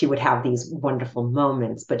yet she would have these wonderful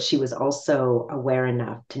moments, but she was also aware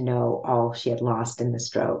enough to know all she had lost in the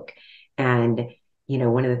stroke. And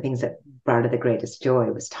one of the things that brought her the greatest joy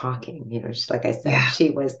was talking. Just like I said, Yeah. she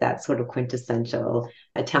was that sort of quintessential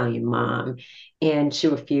Italian mom, and she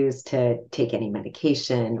refused to take any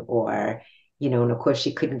medication, or and of course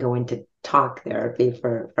she couldn't go into talk therapy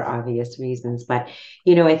for obvious reasons. But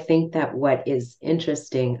I think that what is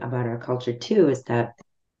interesting about our culture too is that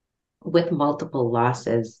with multiple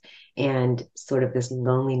losses and sort of this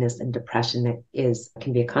loneliness and depression that is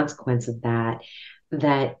can be a consequence of that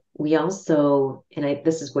we also, and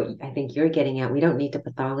this is what I think you're getting at, we don't need to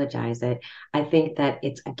pathologize it. I think that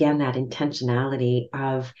it's again that intentionality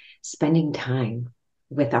of spending time,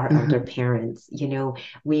 with our elder Mhm. parents.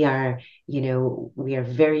 We are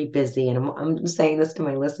very busy. And I'm saying this to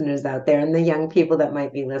my listeners out there and the young people that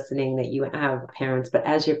might be listening that you have parents, but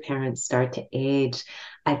as your parents start to age,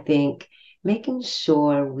 I think making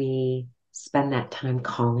sure we spend that time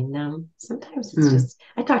calling them. Sometimes it's Mm. just,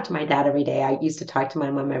 I talk to my dad every day. I used to talk to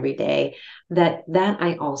my mom every day. That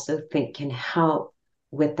I also think can help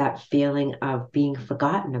with that feeling of being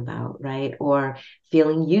forgotten about, right? Or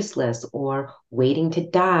feeling useless or waiting to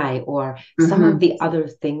die or some of Mhm. the other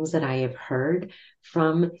things that I have heard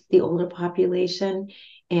from the older population.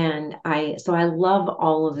 And so I love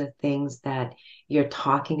all of the things that you're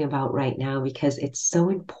talking about right now because it's so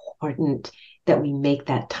important that we make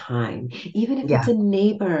that time, even if it's Yeah. a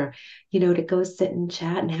neighbor, to go sit and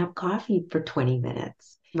chat and have coffee for 20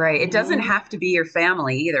 minutes, Right. It you doesn't know? have to be your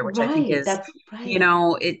family either, which I think Right. is, That's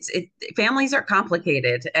right. families are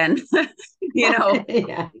complicated and, you know,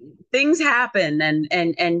 Yeah. things happen and,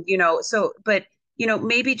 so, but,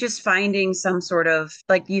 maybe just finding some sort of,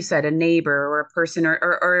 like you said, a neighbor or a person or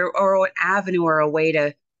an avenue or a way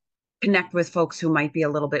to connect with folks who might be a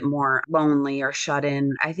little bit more lonely or shut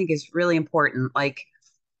in, I think is really important. Like,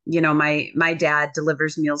 my dad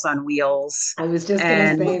delivers Meals on Wheels, I was just gonna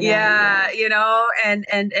and say that. yeah, Yeah.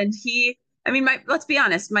 and he, I mean, my let's be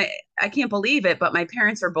honest, my I can't believe it, but my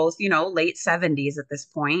parents are both, late 70s at this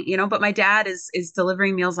point, but my dad is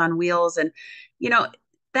delivering Meals on Wheels, and you know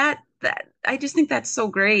that I just think that's so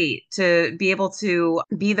great to be able to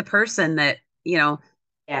be the person that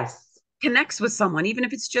Yes. connects with someone, even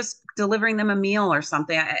if it's just delivering them a meal or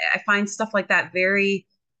something. I find stuff like that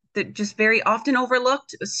just very often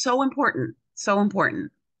overlooked. So important. So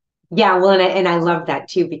important. Yeah, well, and I love that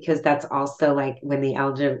too because that's also like when the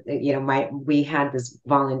elder, my we had this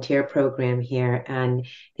volunteer program here, and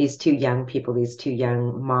these two young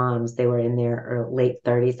moms, they were in their late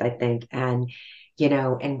 30s, I think, and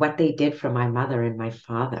what they did for my mother and my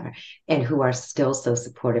father, and who are still so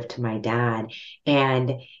supportive to my dad,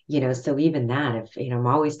 and so even that, if I'm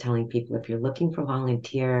always telling people if you're looking for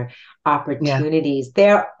volunteer Yeah. opportunities,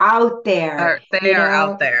 they're out there, They are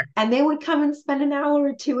out there. and they would come and spend an hour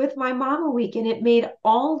or two with my mom a week, and it made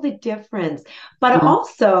all the difference. But Mm,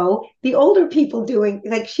 also, the older people doing,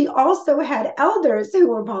 like, she also had elders who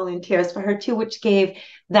were volunteers for her too, which gave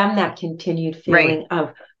them that continued right. feeling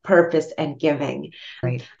of purpose and giving.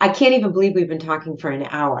 Right. I can't even believe we've been talking for an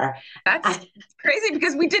hour. That's I, crazy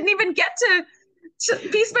because we didn't even get to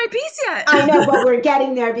piece by piece I know, yet. but we're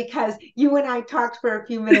getting there because you and I talked for a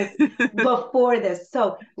few minutes before this.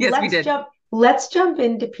 So Yes, we did. let's jump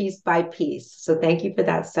into piece by piece. So thank you for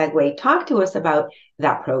that segue. Talk to us about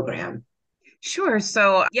that program. Sure.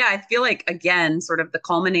 So, yeah, I feel like, again, sort of the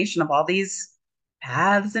culmination of all these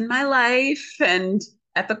paths in my life. And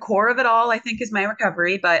at the core of it all, I think, is my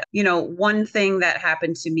recovery. But, one thing that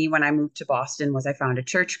happened to me when I moved to Boston was I found a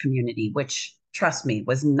church community, which, trust me,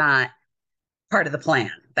 was not part of the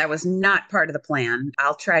plan. That was not part of the plan.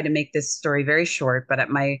 I'll try to make this story very short, but at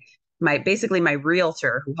my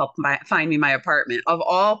realtor who helped find me my apartment, of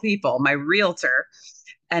all people, my realtor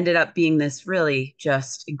ended up being this really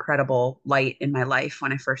just incredible light in my life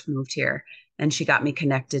when I first moved here. And she got me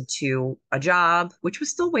connected to a job, which was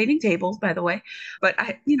still waiting tables, by the way, but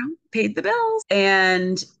I, paid the bills,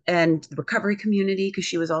 and the recovery community because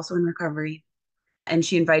she was also in recovery. And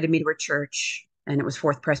she invited me to her church, and it was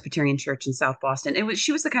Fourth Presbyterian Church in South Boston.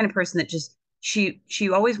 She was the kind of person that just she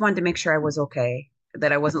always wanted to make sure I was okay,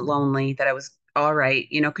 that I wasn't lonely, that I was all right,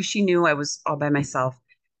 because she knew I was all by myself.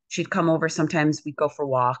 She'd come over sometimes, we'd go for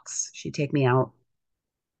walks. She'd take me out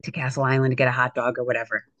to Castle Island to get a hot dog or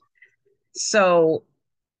whatever. So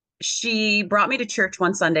she brought me to church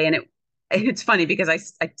one Sunday, and it's funny because I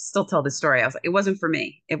still tell this story. I was like, it wasn't for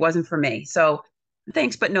me. It wasn't for me. So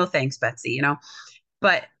thanks, but no thanks, Betsy.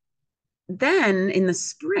 But then in the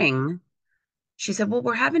spring, she said, well,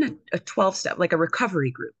 we're having a 12 step, like a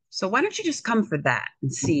recovery group. So why don't you just come for that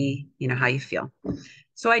and see, how you feel?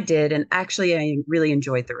 So I did. And actually, I really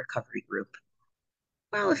enjoyed the recovery group.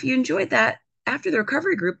 Well, if you enjoyed that, after the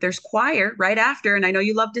recovery group, there's choir right after. And I know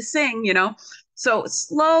you love to sing. So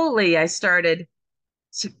slowly I started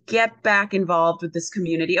to get back involved with this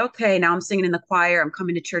community. Okay, now I'm singing in the choir. I'm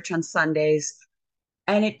coming to church on Sundays.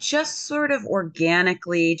 And it just sort of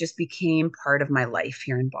organically just became part of my life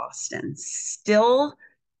here in Boston. Still,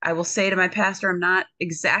 I will say to my pastor, I'm not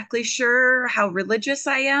exactly sure how religious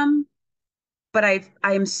I am, but I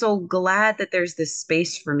am so glad that there's this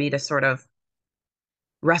space for me to sort of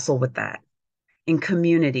wrestle with that in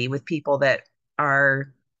community with people that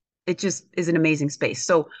are, it just is an amazing space.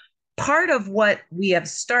 So part of what we have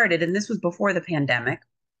started, and this was before the pandemic,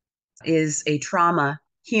 is a trauma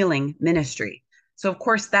healing ministry. So of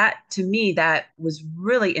course that to me that was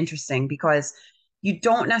really interesting because you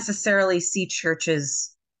don't necessarily see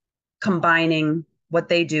churches combining what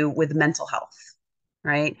they do with mental health,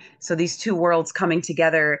 right? So these two worlds coming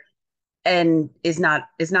together and is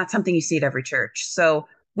not something you see at every church. So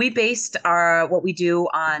we based our what we do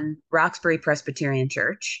on Roxbury Presbyterian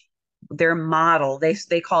Church. Their model,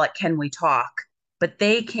 they call it Can We Talk? But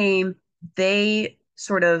they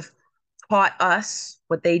sort of taught us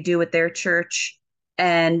what they do at their church.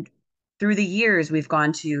 And through the years, we've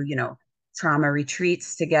gone to, trauma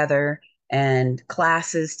retreats together and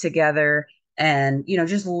classes together and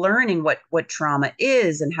just learning what trauma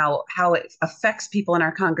is and how it affects people in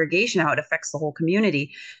our congregation, how it affects the whole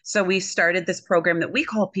community. So we started this program that we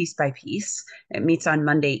call Piece by Piece. It meets on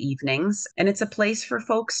Monday evenings, and it's a place for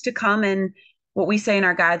folks to come and what we say in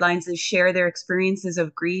our guidelines is share their experiences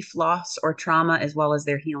of grief, loss, or trauma, as well as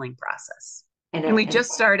their healing process. And And we and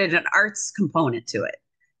just started an arts component to it.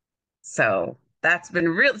 So that's been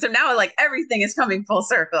real. So now, like, everything is coming full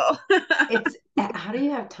circle. it's how do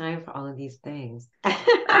you have time for all of these things? Uh,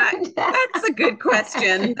 that's a good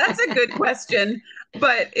question. That's a good question.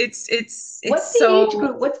 But it's so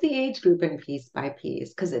What's the age group in Piece by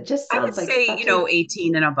Piece? Because it just I would sounds like say, such a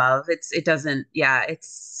 18 and above. It doesn't, yeah,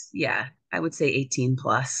 I would say 18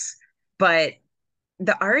 plus. But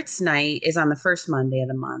the arts night is on the first Monday of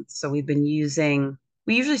the month. So we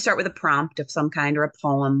usually start with a prompt of some kind or a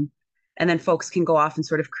poem, and then folks can go off and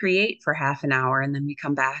sort of create for half an hour. And then we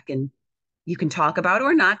come back and you can talk about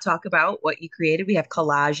or not talk about what you created. We have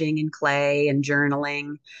collaging and clay and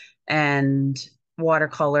journaling and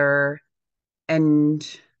watercolor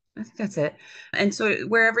and I think that's it. And so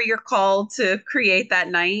wherever you're called to create that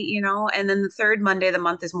night, and then the third Monday of the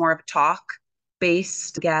month is more of a talk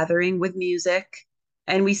based gathering with music.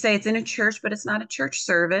 And we say it's in a church, but it's not a church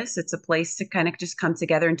service. It's a place to kind of just come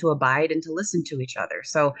together and to abide and to listen to each other.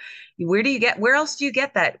 So where else do you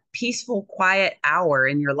get that peaceful, quiet hour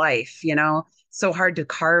in your life? So hard to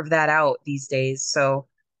carve that out these days. So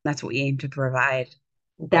that's what we aim to provide.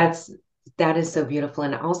 that's that is so beautiful.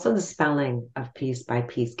 And also the spelling of Piece by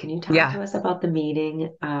Piece. Can you talk Yeah. to us about the meaning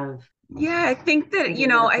of Yeah, I think that, the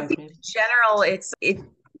name of the I think program? in general, it's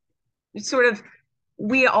sort of,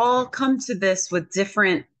 we all come to this with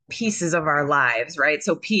different pieces of our lives, right?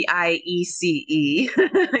 So PIECE,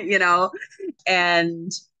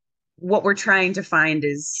 and what we're trying to find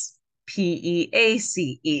is PEACE.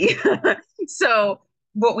 So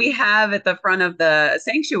what we have at the front of the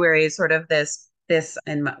sanctuary is sort of this,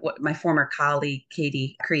 and what my former colleague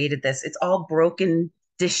Katie created this. It's all broken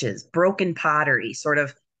dishes, broken pottery, sort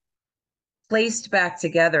of placed back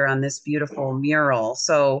together on this beautiful mural.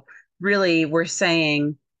 So really we're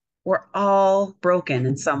saying we're all broken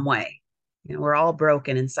in some way. We're all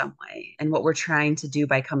broken in some way. And what we're trying to do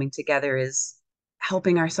by coming together is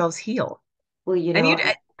helping ourselves heal. Well, And you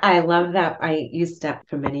I love that. I used to,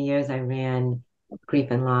 for many years, I ran grief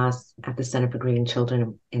and loss at the Center for Grieving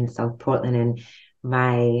Children in South Portland. And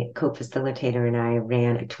my co-facilitator and I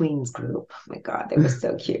ran a tweens group. Oh my God, they were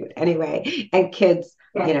so cute. Anyway, and kids,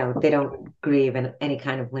 they don't grieve in any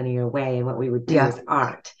kind of linear way. And what we would do yeah, is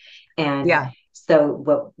art. And yeah, so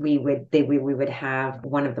what we would have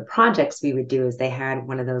one of the projects we would do is they had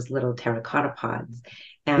one of those little terracotta pods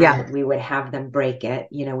yeah, and we would have them break it,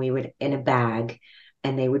 we would in a bag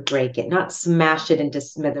and they would break it, not smash it into right.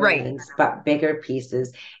 smithereens, but bigger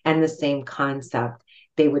pieces and the same concept.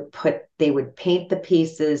 They would paint the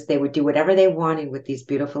pieces, they would do whatever they wanted with these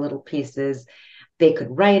beautiful little pieces. They could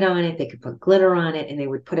write on it, they could put glitter on it, and they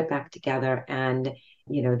would put it back together. And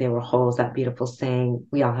there were holes, that beautiful saying,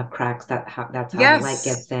 we all have cracks, that's how the light Yes,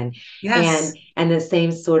 gets in. yes, And the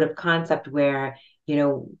same sort of concept where,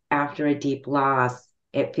 after a deep loss,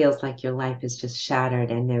 it feels like your life is just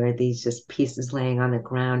shattered and there are these just pieces laying on the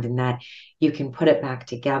ground and that you can put it back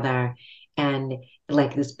together and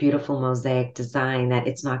like this beautiful mosaic design that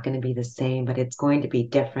it's not going to be the same, but it's going to be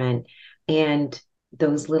different. And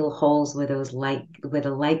those little holes where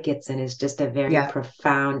the light gets in is just a very yeah,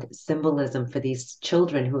 profound symbolism for these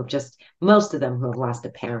children who have just most of them who have lost a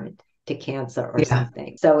parent to cancer or yeah,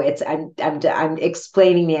 something. So I'm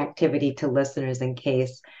explaining the activity to listeners in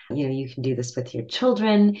case you can do this with your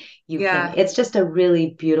children. yeah. It's just a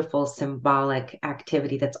really beautiful symbolic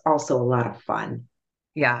activity that's also a lot of fun.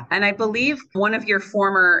 Yeah. And I believe one of your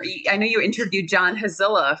I know you interviewed John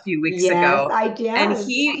Hazilla a few weeks Yes, ago, I and guess.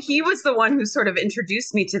 he was the one who sort of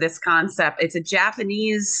introduced me to this concept. It's a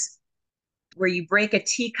Japanese where you break a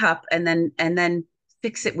teacup and then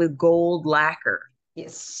fix it with gold lacquer.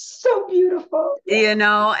 It's so beautiful. And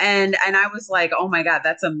I was like, "Oh my God,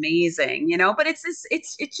 that's amazing." But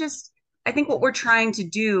it's just I think what we're trying to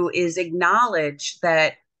do is acknowledge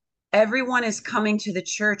that everyone is coming to the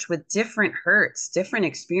church with different hurts, different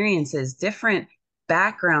experiences, different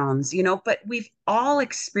backgrounds, but we've all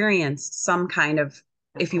experienced some kind of,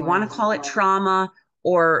 Of if you want to course. call it trauma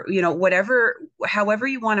or, whatever, however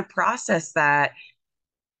you want to process that,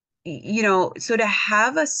 so to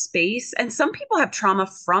have a space, and some people have trauma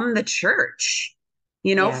from the church,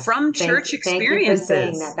 Yes. from church Thank you for saying that.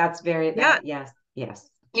 experiences. That's very Yeah. that. Yes. Yes.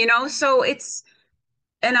 So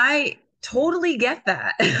and I totally get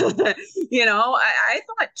that. I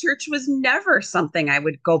thought church was never something I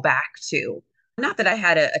would go back to. Not that I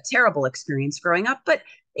had a terrible experience growing up, but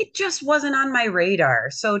it just wasn't on my radar.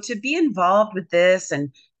 So to be involved with this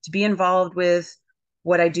and to be involved with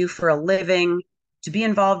what I do for a living, to be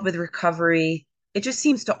involved with recovery, it just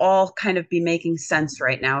seems to all kind of be making sense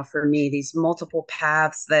right now for me. These multiple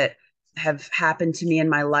paths that have happened to me in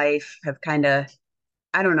my life have kind of,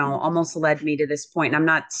 I don't know, almost led me to this point. And I'm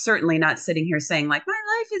not certainly not sitting here saying like my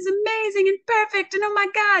life is amazing and perfect and oh my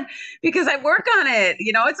God, because I work on it.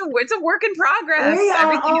 It's a work in We progress. are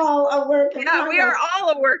Everything is, all a work in yeah, we are progress. all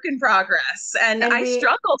a work in progress. And And I we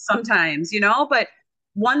struggle sometimes, but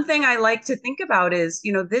one thing I like to think about is,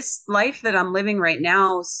 this life that I'm living right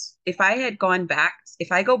now, if I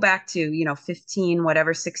go back to, 15,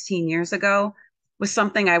 whatever, 16 years ago, was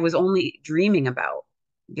something I was only dreaming about.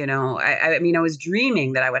 I mean, I was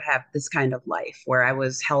dreaming that I would have this kind of life where I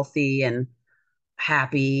was healthy and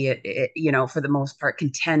happy, for the most part,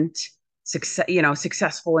 content,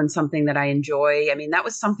 successful in something that I enjoy. I mean, that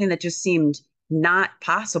was something that just seemed not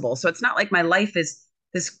possible. So it's not like my life is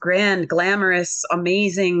this grand, glamorous,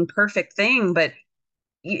 amazing, perfect thing. But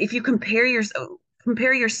if you compare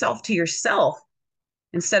yourself to yourself,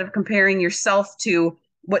 instead of comparing yourself to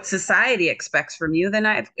what society expects from you, then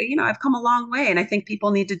I've come a long way. And I think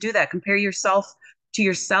people need to do that. Compare yourself to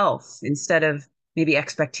yourself instead of maybe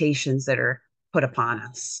expectations that are put upon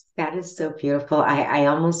us. That is so beautiful. I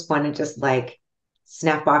almost want to just like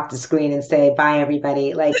snap off the screen and say bye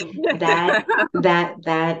everybody. Like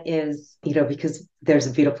that is, because there's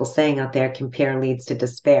a beautiful saying out there, compare leads to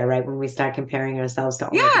despair, right? When we start comparing ourselves to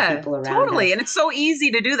only the Yeah, people around totally. us. And it's so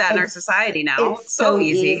easy to do that in our It's society now. it's It's so so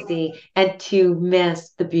easy. easy and to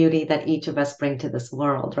miss the beauty that each of us bring to this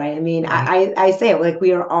world, right? I mean, Right. I say it like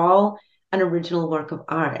we are all an original work of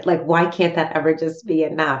art. Like, why can't that ever just be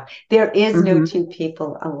enough? There is no Hmm. two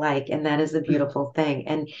people alike, and that is a beautiful thing.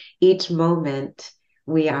 And each moment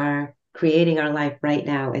we are creating our life right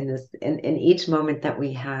now in this in each moment that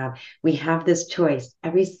we have this choice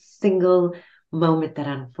every single moment that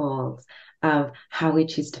unfolds of how we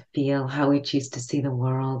choose to feel, how we choose to see the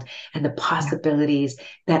world, and the Yeah. possibilities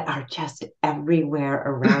that are just everywhere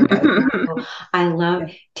around us. So I love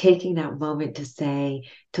Yeah. taking that moment to say,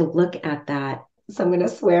 to look at that. So I'm going to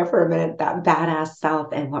swear for a minute, that badass self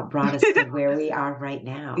and what brought us to where we are right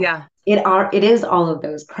now. Yeah. It is all of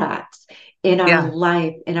those cracks in our Yeah.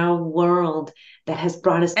 life, in our world that has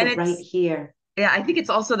brought us to And right here. I think it's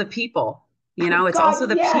also the people, Oh it's also God,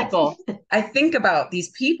 the yes. people. I think about these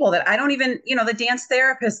people that I don't even, the dance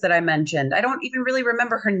therapist that I mentioned, I don't even really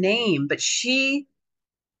remember her name, but she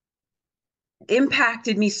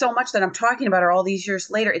impacted me so much that I'm talking about her all these years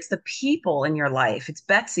later. It's the people in your life. It's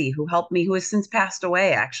Betsy who helped me, who has since passed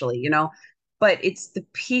away, actually, but it's the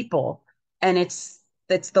people. And it's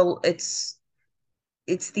the,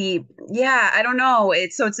 it's the, yeah, I don't know.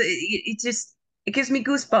 It just, it gives me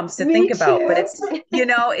goosebumps to think Me about, but too.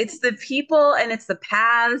 it's the people and it's the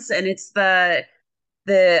paths and it's I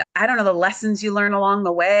don't know, the lessons you learn along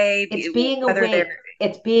the way, It's being whether they're, awake.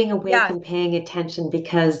 It's being awake yeah, and paying attention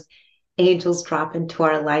because angels drop into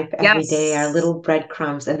our life every day, our yes, little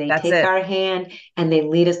breadcrumbs, and they that's take it. our hand and they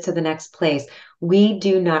lead us to the next place. We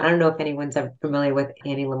do not, I don't know if anyone's ever familiar with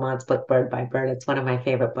Annie Lamont's book, Bird by Bird. It's one of my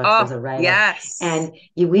favorite books as Oh, a writer. yes. And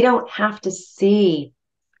we don't have to see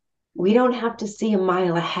a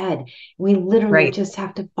mile ahead. We literally Right. just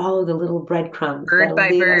have to follow the little breadcrumbs Bird that'll by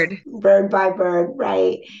lead us bird. bird by bird,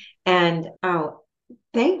 right? And oh,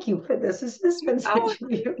 thank you for this. This has been Oh, such a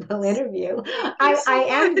beautiful interview. thank you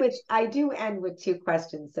so much. I do end with two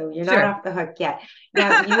questions, so you're not Sure. off the hook yet.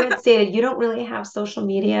 Now, you had stated you don't really have social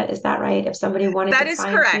media, is that right? If somebody wanted That to is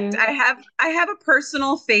find correct. you, I have a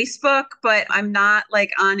personal Facebook, but I'm not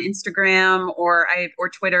like on Instagram or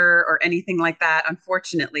Twitter or anything like that,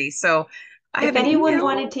 unfortunately. So I if have an anyone email.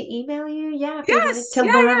 wanted to email you, yeah, if they wanted Yes. to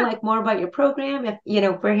Yeah, learn yeah. like more about your program, if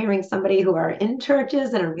we're hearing somebody who are in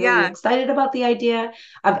churches and are really Yeah. excited about the idea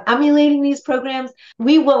of emulating these programs,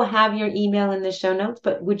 we will have your email in the show notes,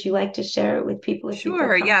 but would you like to share it with people if you feel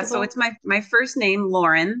Sure. Yeah. So comfortable? it's my first name,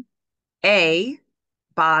 Lauren A.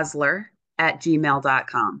 Basler at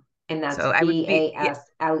gmail.com. And that's So I would be yeah,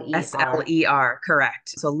 Basler. Sler, correct.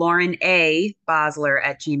 So Lauren A. Basler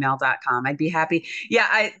at gmail.com. I'd be happy.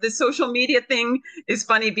 Yeah, the social media thing is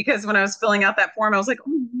funny because when I was filling out that form, I was like,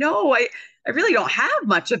 oh no, I really don't have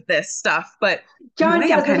much of this stuff, but in a John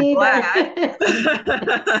way, I'm doesn't kind of glad.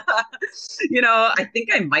 either. I think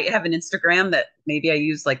I might have an Instagram that maybe I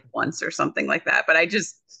use like once or something like that, but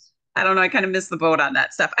I don't know. I kind of miss the boat on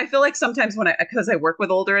that stuff. I feel like sometimes because I work with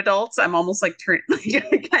older adults, I'm almost like like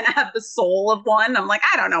I kind of have the soul of one. I'm like,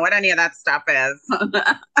 I don't know what any of that stuff is.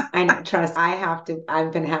 I know, trust, I've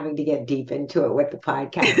been having to get deep into it with the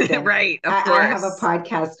podcasting. Right, of I have a course.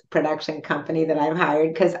 podcast production company that I've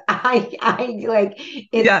hired because I like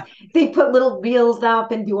Yeah, they put little reels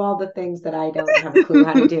up and do all the things that I don't have a clue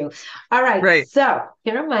how to do. All right. right. So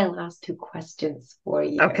here are my last two questions for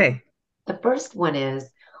you. Okay. The first one is,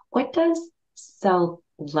 what does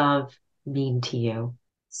self-love mean to you?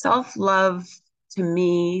 Self love to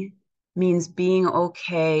me means being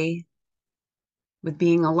okay with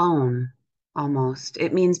being alone almost.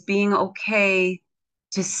 It means being okay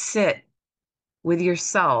to sit with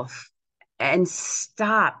yourself and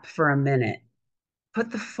stop for a minute.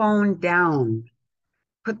 Put the phone down,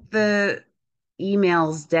 put the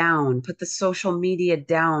emails down, put the social media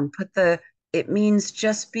down, it means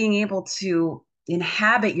just being able to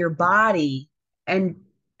inhabit your body and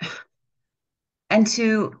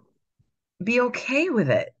to be okay with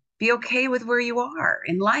it. Be okay with where you are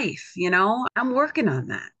in life, I'm working on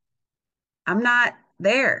that. I'm not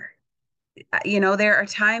there. There are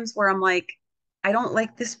times where I'm like, I don't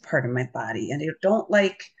like this part of my body, and I don't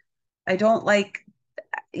like,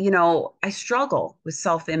 I struggle with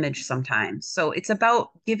self-image sometimes. So it's about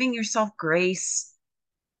giving yourself grace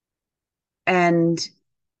and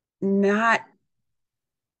not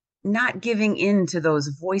not giving in to those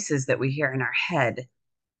voices that we hear in our head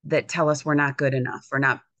that tell us we're not good enough, or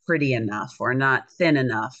not pretty enough, or not thin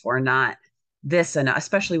enough, or not this enough,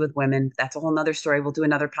 especially with women. That's a whole nother story. We'll do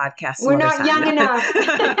another podcast some We're other not time. young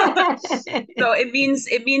enough. So it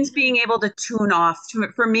means being able to tune off,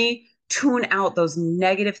 for me, tune out those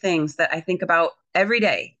negative things that I think about every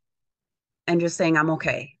day, and just saying, I'm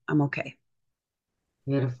okay. I'm okay.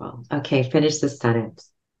 Beautiful. Okay, finish the sentence.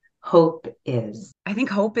 Hope is. I think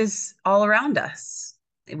hope is all around us.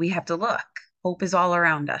 We have to look. Hope is all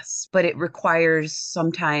around us, but it requires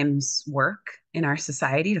sometimes work in our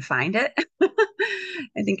society to find it.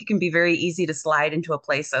 I think it can be very easy to slide into a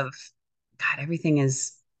place of, God, everything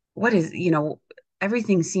is, what is,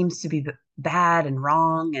 everything seems to be bad and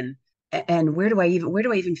wrong. And where do I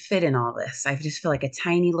even fit in all this? I just feel like a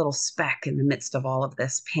tiny little speck in the midst of all of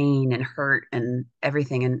this pain and hurt and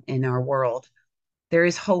everything in our world. There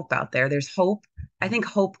is hope out there. There's hope. I think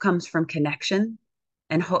hope comes from connection,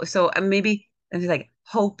 and hope. So maybe it's like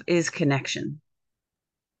hope is connection.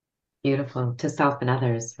 Beautiful to self and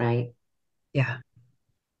others, right? Yeah.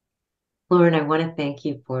 Lauren, I want to thank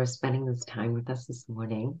you for spending this time with us this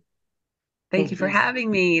morning. Thank you Thank for you. having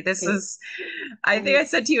me. This Thank, is, I think I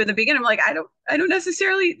said to you in the beginning, I'm like, I don't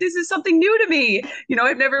necessarily, this is something new to me.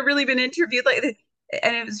 I've never really been interviewed like this.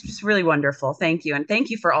 And it was just really wonderful. Thank you. And thank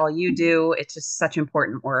you for all you do. It's just such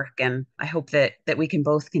important work. And I hope that we can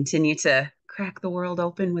both continue to crack the world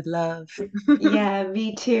open with love. yeah,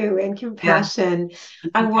 me too. And Yeah. compassion.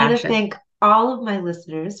 And I want to compassion. thank all of my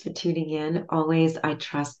listeners for tuning in. Always, I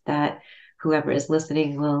trust that whoever is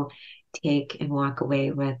listening will take and walk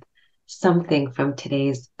away with something from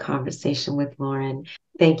today's conversation with Lauren.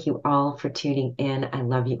 Thank you all for tuning in. I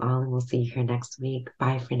love you all, and we'll see you here next week.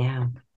 Bye for now.